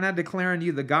 brethren, I declare unto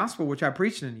you the gospel which I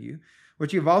preached unto you,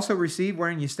 which you have also received,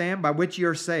 wherein you stand, by which you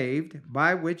are saved,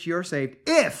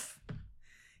 if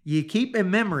ye keep in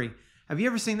memory." Have you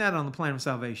ever seen that on the plan of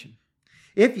salvation?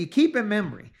 "If ye keep in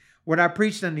memory what I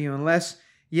preached unto you, unless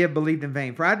ye have believed in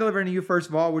vain. For I delivered unto you first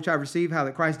of all, which I received, how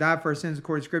that Christ died for our sins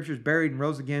according to Scriptures, buried and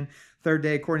rose again third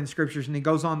day according to Scriptures." And he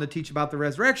goes on to teach about the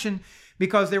resurrection,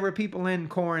 because there were people in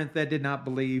Corinth that did not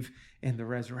believe in the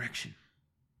resurrection.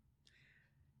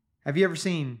 Have you ever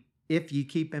seen "if ye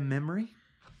keep in memory"?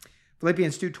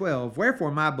 Philippians 2:12.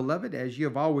 "Wherefore, my beloved, as you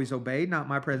have always obeyed, not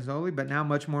my presence only, but now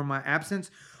much more in my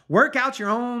absence, work out your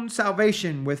own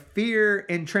salvation with fear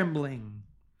and trembling."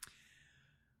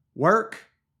 Work,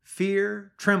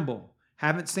 fear, tremble.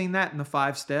 Haven't seen that in the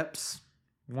 5 steps.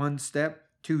 1 step,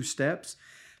 2 steps.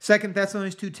 2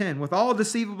 Thessalonians 2:10. "With all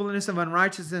deceivableness of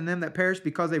unrighteousness in them that perish,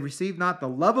 because they receive not the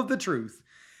love of the truth,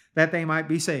 that they might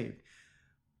be saved."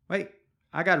 Wait,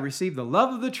 I got to receive the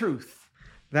love of the truth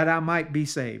that I might be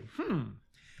saved.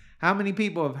 How many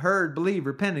people have heard, believed,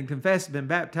 repented, confessed, been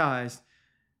baptized,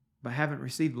 but haven't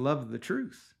received the love of the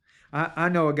truth? I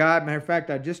know a guy, matter of fact,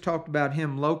 I just talked about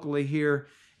him locally here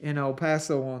in El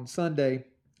Paso on Sunday.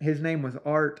 His name was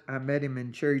Art. I met him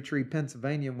in Cherry Tree,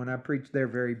 Pennsylvania, when I preached there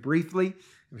very briefly.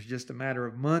 It was just a matter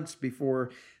of months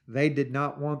before they did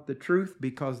not want the truth,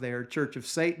 because they are Church of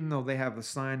Satan, though they have a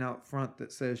sign out front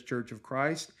that says Church of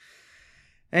Christ.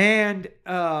 And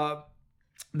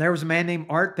there was a man named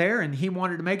Art there, and he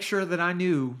wanted to make sure that I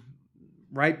knew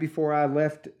right before I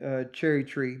left Cherry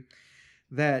Tree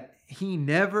that he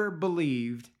never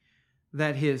believed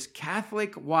that his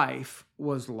Catholic wife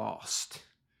was lost.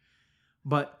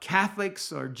 But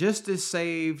Catholics are just as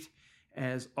saved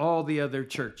as all the other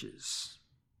churches.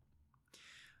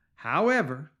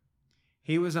 However,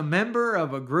 he was a member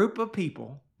of a group of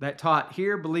people that taught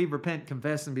hear, believe, repent,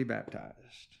 confess, and be baptized.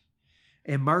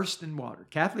 Immersed in water.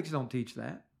 Catholics don't teach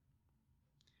that.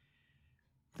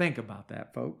 Think about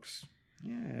that, folks.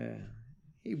 Yeah,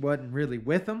 he wasn't really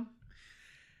with them.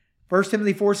 1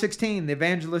 Timothy 4:16, the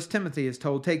evangelist Timothy is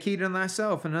told, "Take heed unto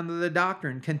thyself and unto the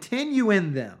doctrine, continue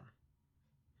in them.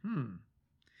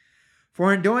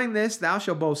 For in doing this, thou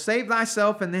shalt both save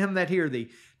thyself and them that hear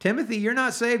thee." Timothy, you're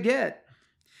not saved yet.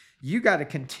 You got to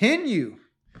continue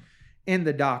in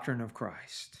the doctrine of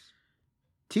Christ.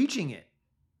 Teaching it.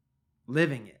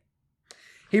 Living it.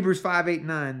 Hebrews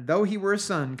 5:8-9, "Though he were a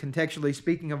son," contextually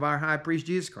speaking of our high priest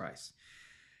Jesus Christ.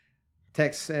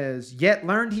 Text says, "Yet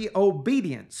learned he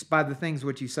obedience by the things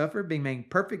which he suffered, being made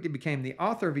perfect, he became the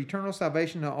author of eternal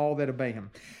salvation to all that obey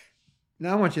him."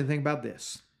 Now I want you to think about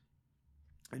this.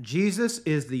 Jesus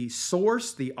is the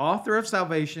source, the author of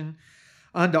salvation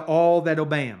unto all that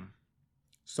obey him.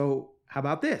 So how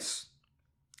about this?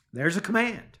 There's a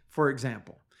command, for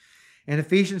example. In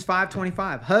Ephesians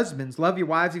 5:25, "Husbands, love your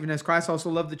wives even as Christ also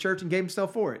loved the church and gave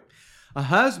himself for it." A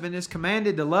husband is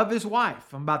commanded to love his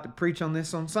wife. I'm about to preach on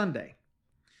this on Sunday.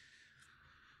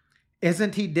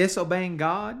 Isn't he disobeying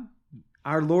God,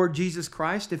 our Lord Jesus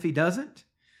Christ, if he doesn't?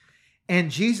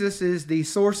 And Jesus is the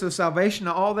source of salvation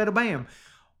to all that obey him.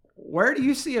 Where do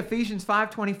you see Ephesians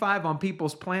 5:25 on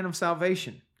people's plan of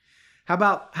salvation? How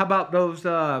about those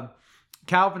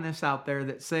Calvinists out there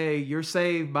that say you're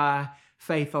saved by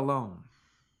faith alone?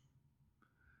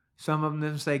 Some of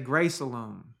them say grace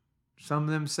alone. Some of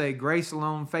them say grace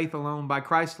alone, faith alone, by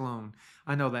Christ alone.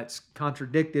 I know that's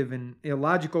contradictive and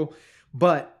illogical,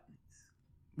 but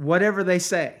whatever they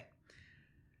say,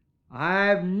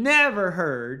 I've never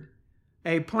heard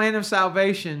a plan of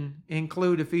salvation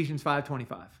include Ephesians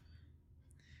 5:25.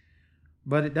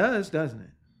 But it does, doesn't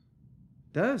it?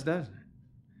 Doesn't it?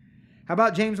 How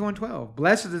about James 1:12?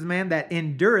 Blessed is the man that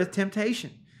endureth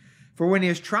temptation. For when he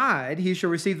is tried, he shall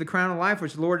receive the crown of life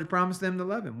which the Lord has promised them that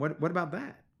love him. What about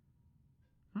that?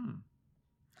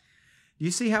 You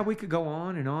see how we could go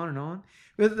on and on and on?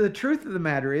 But the truth of the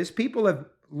matter is, people have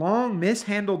long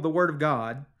mishandled the Word of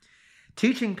God,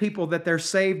 teaching people that they're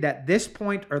saved at this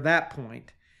point or that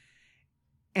point,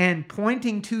 and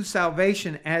pointing to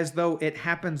salvation as though it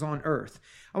happens on earth.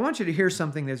 I want you to hear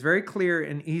something that's very clear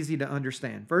and easy to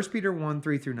understand. 1 Peter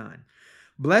 1:3-9.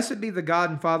 Blessed be the God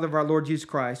and Father of our Lord Jesus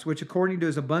Christ, which according to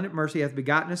his abundant mercy hath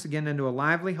begotten us again unto a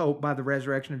lively hope by the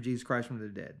resurrection of Jesus Christ from the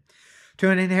dead, to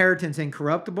an inheritance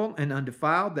incorruptible and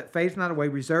undefiled, that fadeth not away,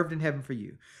 reserved in heaven for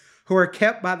you, who are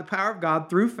kept by the power of God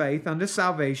through faith unto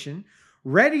salvation,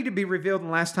 ready to be revealed in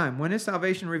the last time. When is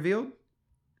salvation revealed?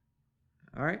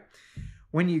 All right.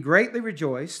 When you greatly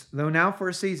rejoice, though now for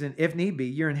a season, if need be,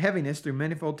 you're in heaviness through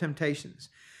manifold temptations,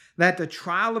 that the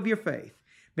trial of your faith,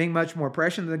 being much more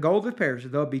precious than the gold that perishes,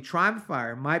 though it be tried with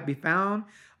fire, might be found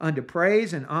unto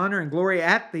praise and honor and glory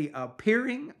at the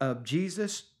appearing of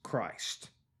Jesus Christ.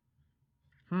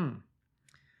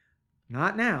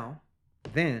 Not now,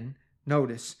 then,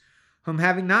 notice, whom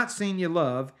having not seen you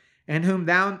love, and whom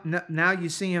now you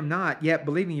see him not, yet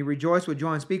believing you rejoice with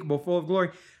joy unspeakable, full of glory,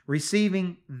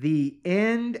 receiving the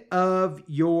end of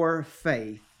your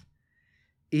faith,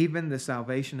 even the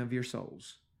salvation of your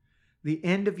souls. The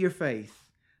end of your faith,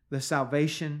 the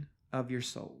salvation of your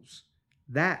souls.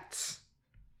 That's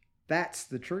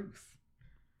the truth.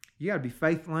 You got to be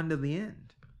faithful unto the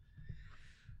end.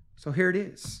 So here it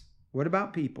is. What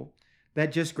about people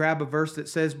that just grab a verse that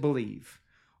says believe,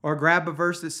 or grab a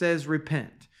verse that says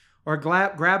repent, or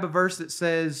grab a verse that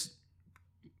says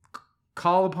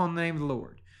call upon the name of the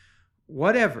Lord,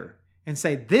 whatever, and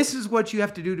say this is what you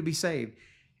have to do to be saved,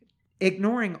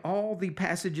 ignoring all the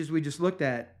passages we just looked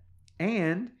at?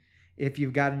 And if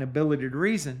you've got an ability to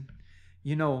reason,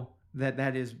 you know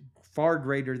that is far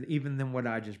greater even than what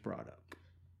I just brought up.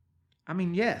 I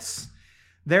mean, yes,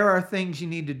 there are things you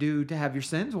need to do to have your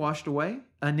sins washed away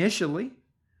initially.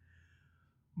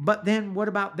 But then what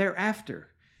about thereafter?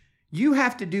 You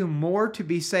have to do more to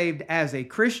be saved as a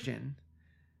Christian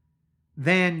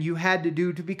than you had to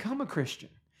do to become a Christian.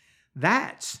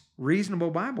 That's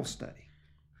reasonable Bible study.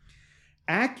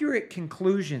 Accurate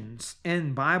conclusions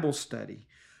in Bible study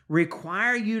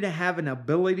require you to have an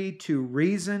ability to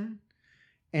reason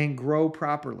and grow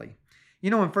properly. You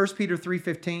know, in 1 Peter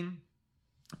 3:15,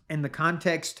 in the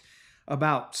context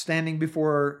about standing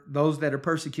before those that are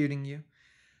persecuting you,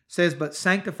 says, but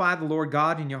sanctify the Lord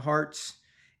God in your hearts,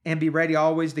 and be ready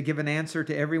always to give an answer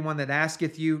to everyone that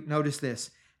asketh you. Notice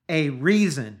this, a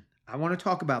reason. I want to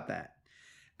talk about that.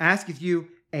 Asketh you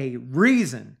a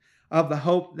reason of the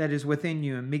hope that is within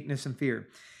you in meekness and fear.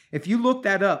 If you look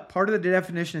that up, part of the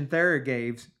definition Thayer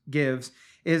gives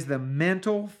is the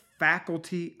mental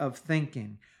faculty of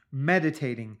thinking,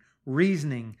 meditating,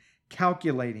 reasoning,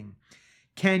 calculating.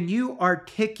 Can you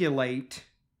articulate,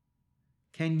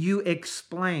 can you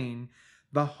explain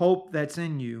the hope that's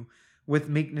in you with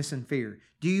meekness and fear?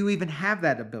 Do you even have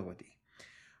that ability?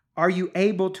 Are you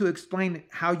able to explain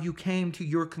how you came to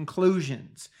your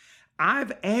conclusions?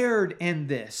 I've erred in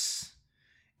this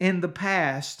in the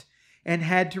past and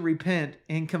had to repent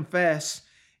and confess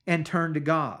and turn to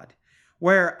God,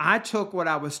 where I took what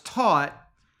I was taught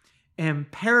and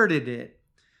parroted it.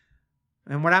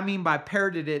 And what I mean by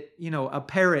parroted it, you know, a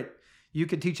parrot, you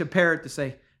could teach a parrot to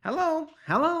say, hello,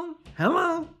 hello,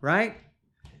 hello, right?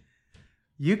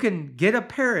 You can get a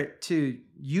parrot to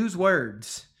use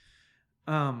words,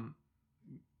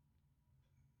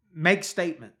 make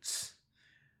statements.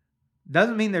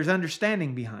 Doesn't mean there's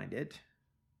understanding behind it.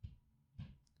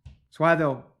 That's why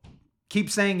they'll keep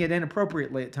saying it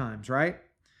inappropriately at times, right?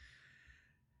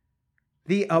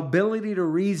 The ability to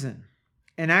reason.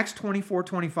 In Acts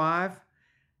 24:25,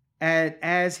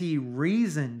 as he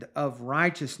reasoned of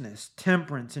righteousness,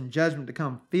 temperance, and judgment to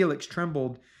come, Felix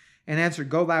trembled and answered,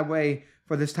 go thy way,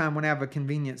 for this time when I have a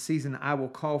convenient season, I will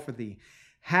call for thee.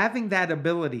 Having that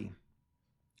ability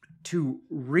to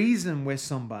reason with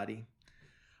somebody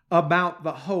about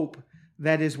the hope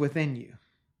that is within you.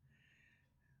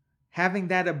 Having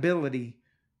that ability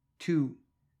to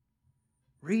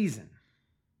reason,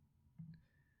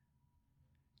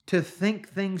 to think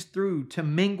things through, to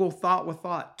mingle thought with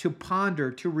thought, to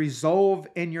ponder, to resolve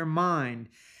in your mind,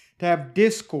 to have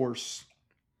discourse,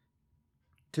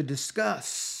 to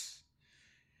discuss.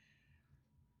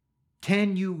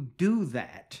 Can you do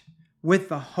that with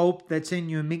the hope that's in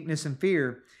you in meekness and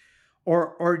fear?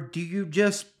 Or do you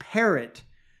just parrot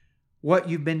what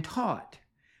you've been taught?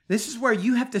 This is where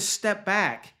you have to step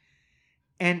back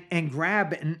and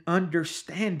grab an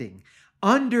understanding.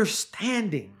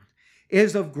 Understanding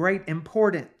is of great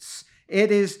importance.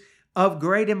 It is of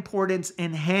great importance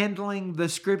in handling the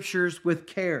scriptures with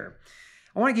care.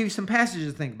 I want to give you some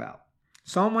passages to think about.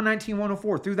 Psalm 119,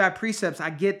 104, through thy precepts I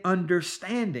get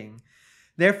understanding,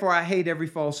 therefore I hate every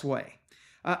false way.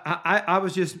 I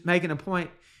was just making a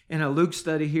point in a Luke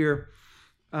study here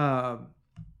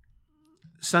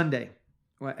Sunday,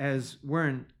 as we're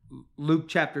in Luke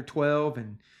chapter 12,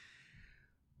 and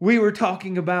we were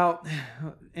talking about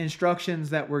instructions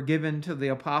that were given to the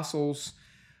apostles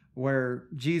where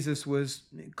Jesus was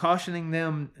cautioning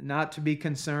them not to be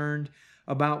concerned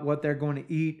about what they're going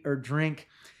to eat or drink.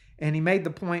 And he made the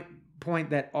point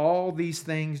that all these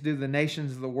things do the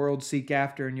nations of the world seek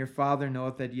after, and your Father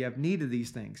knoweth that you have need of these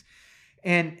things.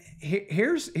 And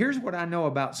here's what I know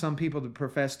about some people that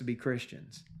profess to be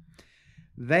Christians.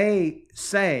 They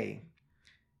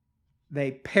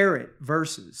parrot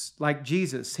verses like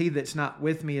Jesus, he that's not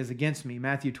with me is against me,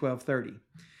 Matthew 12:30.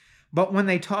 But when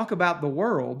they talk about the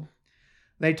world,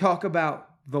 they talk about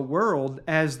the world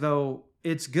as though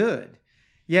it's good.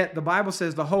 Yet the Bible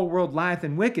says the whole world lieth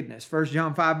in wickedness, 1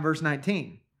 John 5 and verse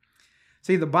 19.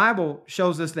 See, the Bible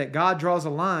shows us that God draws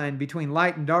a line between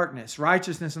light and darkness,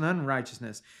 righteousness and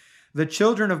unrighteousness. The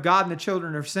children of God and the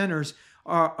children of sinners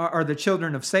are the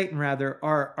children of Satan, rather,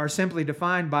 are simply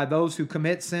defined by those who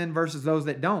commit sin versus those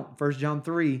that don't, 1 John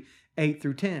 3, 8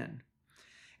 through 10.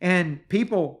 And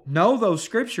people know those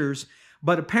scriptures,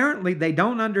 but apparently they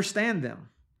don't understand them.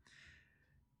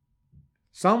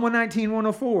 Psalm 119,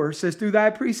 104 says, through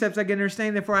thy precepts I get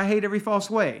understanding, therefore I hate every false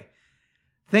way.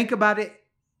 Think about it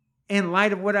in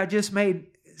light of what I just made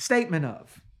statement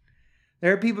of.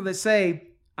 There are people that say,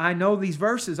 I know these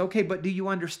verses. Okay, but do you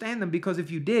understand them? Because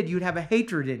if you did, you'd have a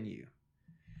hatred in you.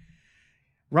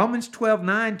 Romans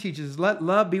 12:9 teaches, let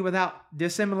love be without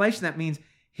dissimulation. That means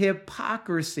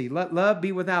hypocrisy. Let love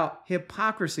be without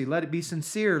hypocrisy. Let it be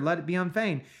sincere. Let it be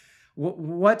unfeigned.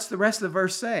 What's the rest of the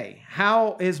verse say?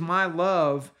 How is my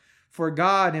love for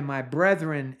God and my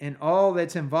brethren and all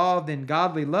that's involved in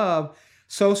godly love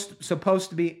supposed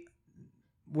to be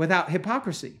without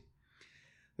hypocrisy?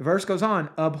 The verse goes on,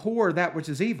 abhor that which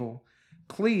is evil,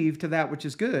 cleave to that which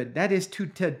is good. That is to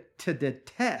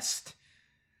detest,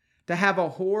 to have a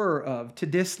horror of, to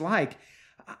dislike.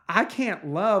 I can't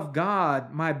love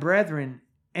God, my brethren,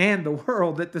 and the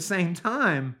world at the same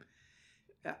time.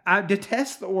 I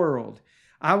detest the world.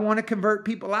 I want to convert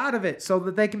people out of it so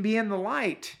that they can be in the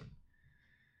light.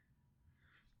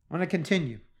 I want to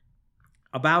continue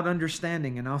about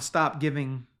understanding, and I'll stop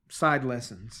giving side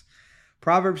lessons.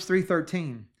 Proverbs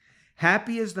 3:13.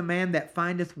 Happy is the man that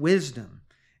findeth wisdom,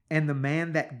 and the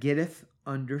man that getteth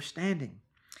understanding.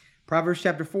 Proverbs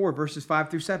chapter 4, verses 5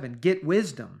 through 7. Get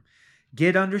wisdom,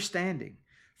 get understanding.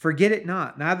 Forget it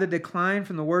not, neither decline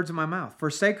from the words of my mouth.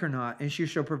 Forsake her not, and she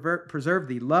shall preserve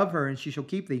thee. Love her, and she shall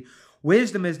keep thee.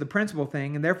 Wisdom is the principal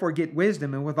thing, and therefore get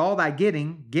wisdom, and with all thy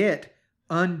getting, get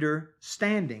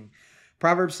understanding.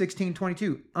 Proverbs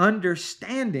 16:22.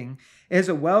 Understanding is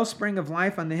a wellspring of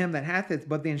life unto him that hath it,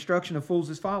 but the instruction of fools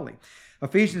is folly.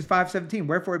 Ephesians 5:17.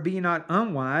 Wherefore be ye not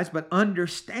unwise, but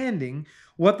understanding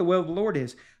what the will of the Lord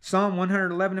is. Psalm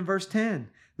 111 and verse 10.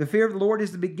 The fear of the Lord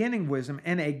is the beginning of wisdom,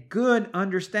 and a good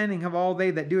understanding of all they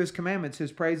that do his commandments.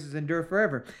 His praises endure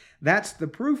forever. That's the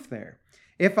proof there.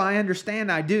 If I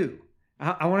understand, I do.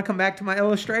 I want to come back to my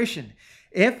illustration.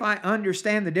 If I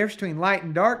understand the difference between light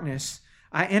and darkness,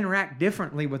 I interact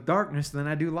differently with darkness than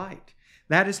I do light.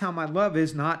 That is how my love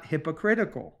is not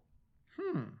hypocritical.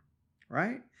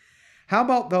 Right? How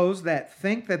about those that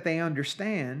think that they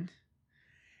understand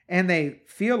and they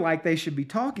feel like they should be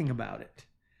talking about it,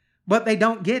 but they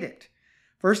don't get it?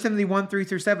 1 Timothy 1, 3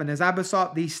 through 7. As I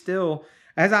besought thee to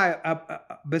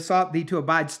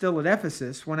abide still at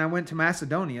Ephesus when I went to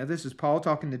Macedonia, this is Paul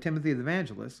talking to Timothy the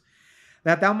evangelist,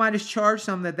 that thou mightest charge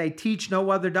some that they teach no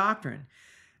other doctrine,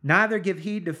 neither give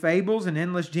heed to fables and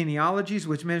endless genealogies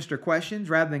which minister questions,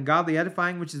 rather than godly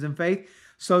edifying which is in faith,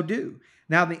 so do.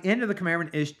 Now the end of the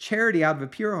commandment is charity out of a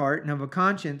pure heart and of a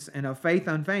conscience and of faith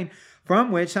unfeigned,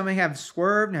 from which some have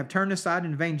swerved and have turned aside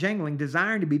in vain jangling,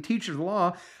 desiring to be teachers of the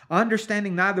law,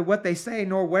 understanding neither what they say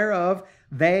nor whereof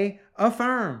they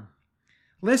affirm.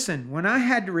 Listen, when I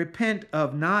had to repent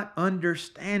of not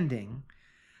understanding,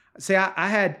 see, I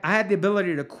had the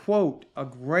ability to quote a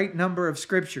great number of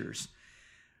scriptures,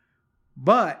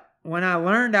 but when I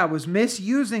learned I was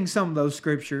misusing some of those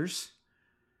scriptures,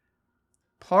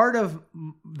 part of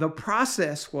the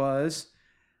process was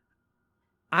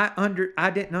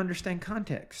I didn't understand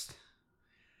context.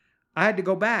 I had to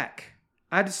go back.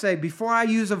 I had to say, before I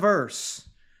use a verse,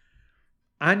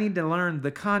 I need to learn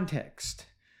the context,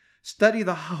 study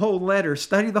the whole letter,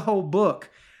 study the whole book,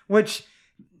 which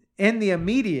in the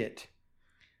immediate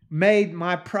made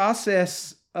my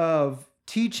process of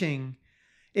teaching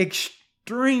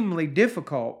extremely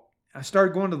difficult. I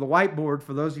started going to the whiteboard,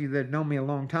 for those of you that know me a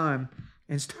long time,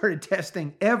 and started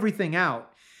testing everything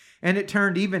out. And it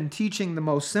turned even teaching the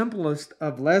most simplest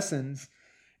of lessons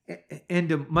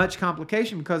into much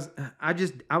complication because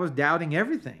I was doubting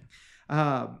everything.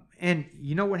 And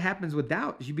you know what happens with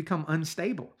doubt is you become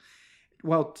unstable.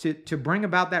 Well, to bring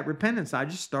about that repentance, I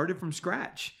just started from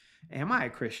scratch. Am I a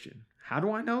Christian? How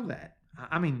do I know that?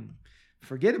 I mean,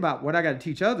 forget about what I got to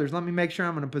teach others. Let me make sure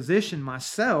I'm in a position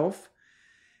myself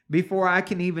before I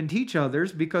can even teach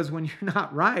others, because when you're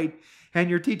not right and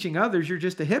you're teaching others, you're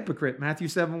just a hypocrite. Matthew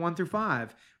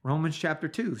 7:1-5, Romans chapter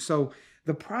 2. So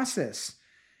the process,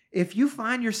 if you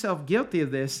find yourself guilty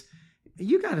of this,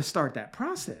 you got to start that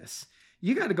process.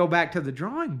 You got to go back to the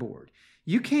drawing board.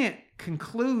 You can't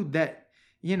conclude that,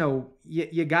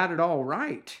 you got it all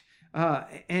right.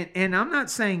 And I'm not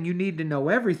saying you need to know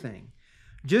everything.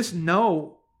 Just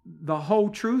know the whole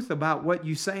truth about what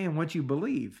you say and what you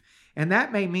believe. And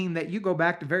that may mean that you go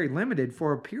back to very limited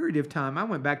for a period of time. I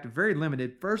went back to very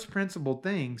limited first principle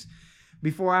things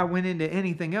before I went into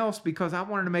anything else, because I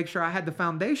wanted to make sure I had the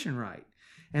foundation right.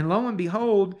 And lo and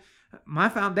behold, my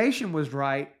foundation was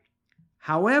right.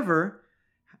 However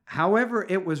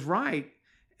it was right,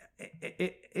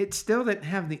 it still didn't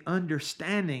have the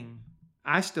understanding.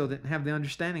 I still didn't have the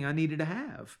understanding I needed to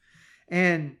have.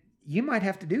 And you might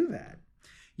have to do that.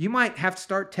 You might have to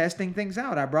start testing things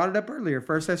out. I brought it up earlier,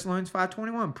 1 Thessalonians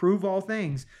 5:21, prove all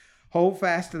things, hold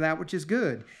fast to that which is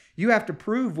good. You have to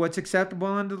prove what's acceptable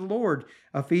unto the Lord,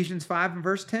 Ephesians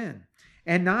 5:10,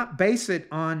 and not base it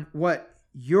on what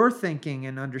your thinking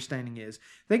and understanding is.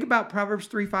 Think about Proverbs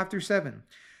 3:5-7.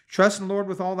 Trust in the Lord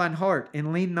with all thine heart,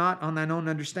 and lean not on thine own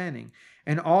understanding.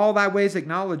 And all thy ways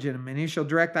acknowledge him, and he shall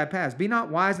direct thy paths. Be not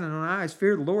wise in thine own eyes,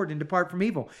 fear the Lord, and depart from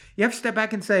evil. You have to step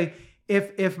back and say,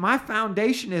 if my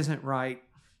foundation isn't right,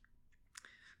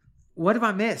 what have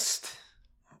I missed?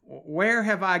 Where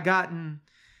have I gotten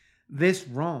this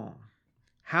wrong?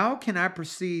 How can I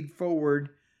proceed forward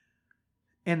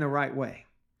in the right way?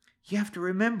 You have to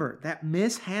remember that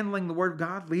mishandling the word of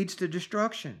God leads to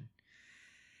destruction.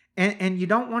 And you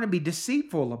don't want to be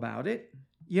deceitful about it.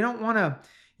 You don't want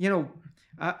to,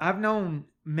 I've known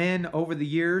men over the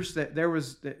years that there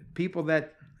was people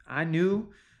that I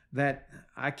knew that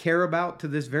I care about to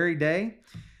this very day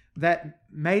that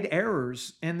made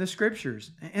errors in the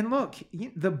scriptures. And look,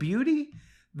 the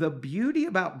beauty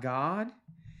about God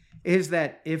is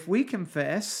that if we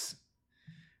confess,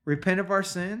 repent of our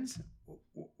sins,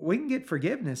 we can get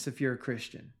forgiveness if you're a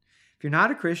Christian. If you're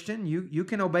not a Christian, you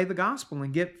can obey the gospel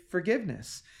and get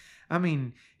forgiveness. I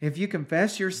mean, if you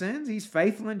confess your sins, he's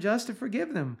faithful and just to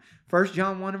forgive them. 1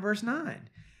 John 1:9.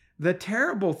 The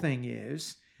terrible thing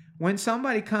is when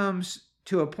somebody comes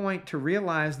to a point to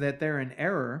realize that they're in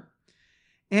error,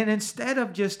 and instead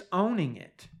of just owning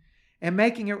it and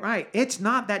making it right, it's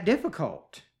not that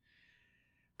difficult.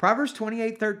 Proverbs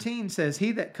 28:13 says,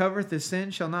 he that covereth his sin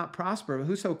shall not prosper, but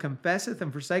whoso confesseth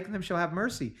and forsaketh them shall have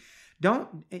mercy.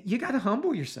 You got to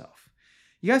humble yourself.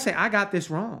 You got to say, I got this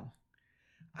wrong.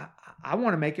 I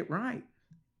want to make it right.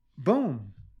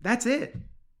 Boom. That's it.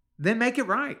 Then make it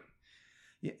right.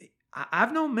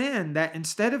 I've known men that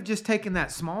instead of just taking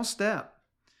that small step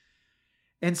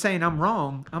and saying, I'm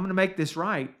wrong, I'm going to make this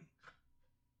right,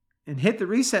 and hit the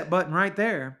reset button right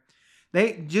there,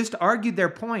 they just argued their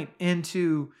point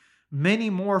into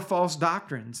many more false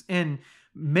doctrines and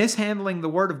mishandling the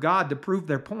word of God to prove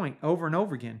their point over and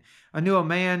over again. I knew a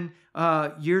man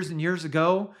years and years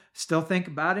ago, still think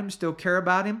about him, still care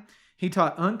about him. He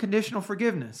taught unconditional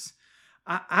forgiveness.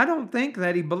 I don't think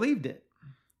that he believed it.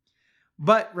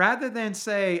 But rather than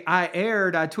say, I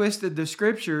erred, I twisted the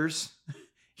scriptures,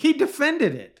 he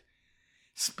defended it.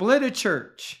 Split a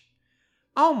church.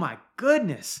 Oh my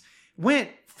goodness. Went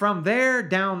from there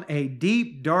down a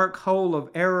deep, dark hole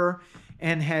of error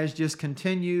and has just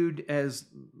continued as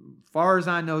far as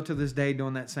I know to this day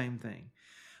doing that same thing.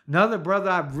 Another brother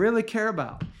I really care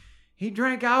about, he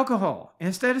drank alcohol.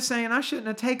 Instead of saying, I shouldn't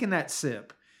have taken that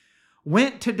sip,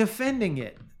 went to defending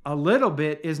it. A little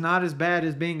bit is not as bad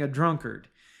as being a drunkard.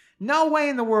 No way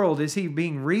in the world is he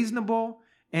being reasonable,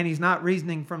 and he's not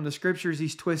reasoning from the scriptures,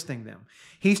 he's twisting them.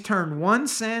 He's turned one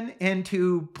sin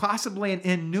into possibly an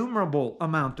innumerable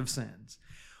amount of sins.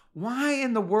 Why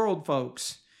in the world,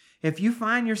 folks, if you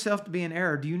find yourself to be in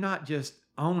error, do you not just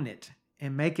own it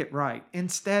and make it right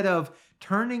instead of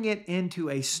turning it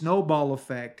into a snowball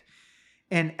effect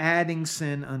and adding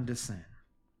sin unto sin?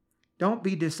 Don't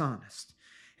be dishonest.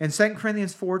 And 2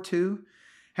 Corinthians 4:2,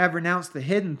 have renounced the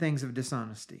hidden things of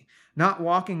dishonesty, not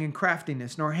walking in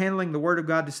craftiness, nor handling the word of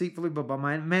God deceitfully, but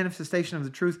by manifestation of the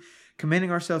truth,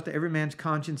 commending ourselves to every man's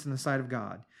conscience in the sight of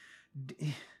God.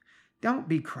 Don't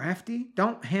be crafty.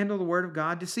 Don't handle the word of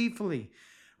God deceitfully.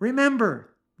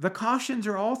 Remember, the cautions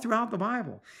are all throughout the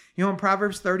Bible. In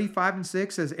Proverbs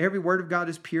 35:6 says, every word of God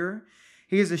is pure.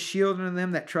 He is a shield unto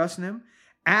them that trust in him.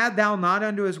 Add thou not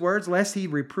unto his words, lest he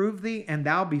reprove thee, and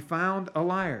thou be found a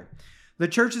liar. The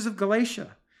churches of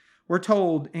Galatia were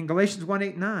told in Galatians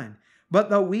 1:8-9, but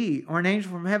though we or an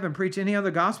angel from heaven preach any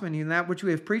other gospel unto you than that which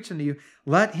we have preached unto you,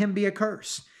 let him be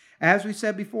accursed. As we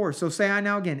said before, so say I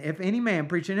now again, if any man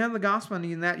preach any other gospel unto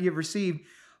you than that you have received,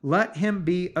 let him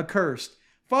be accursed.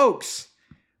 Folks,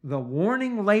 the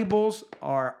warning labels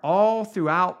are all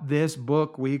throughout this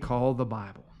book we call the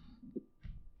Bible.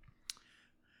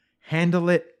 Handle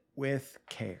it with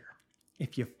care.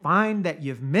 If you find that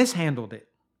you've mishandled it,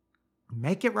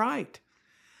 make it right.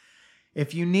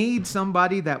 If you need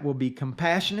somebody that will be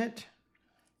compassionate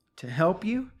to help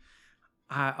you,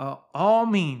 I, all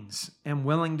means, am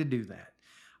willing to do that.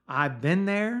 I've been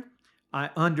there. I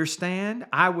understand.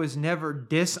 I was never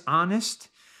dishonest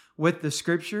with the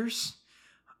scriptures.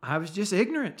 I was just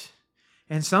ignorant.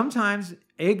 And sometimes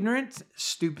ignorance,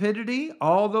 stupidity,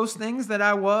 all those things that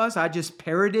I just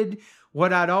parroted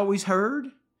what I'd always heard.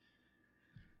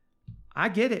 I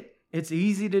get it. It's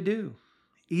easy to do.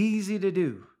 Easy to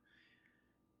do.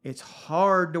 It's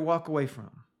hard to walk away from.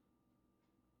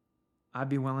 I'd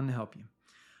be willing to help you.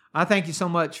 I thank you so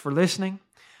much for listening.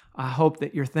 I hope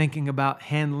that you're thinking about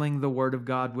handling the Word of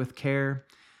God with care.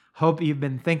 Hope you've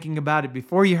been thinking about it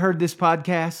before you heard this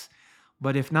podcast.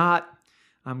 But if not,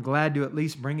 I'm glad to at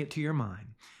least bring it to your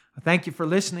mind. I thank you for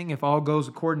listening. If all goes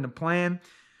according to plan,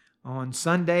 on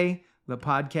Sunday, the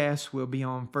podcast will be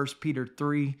on 1 Peter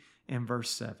 3 and verse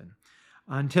 7.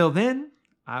 Until then,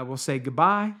 I will say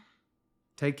goodbye.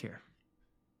 Take care.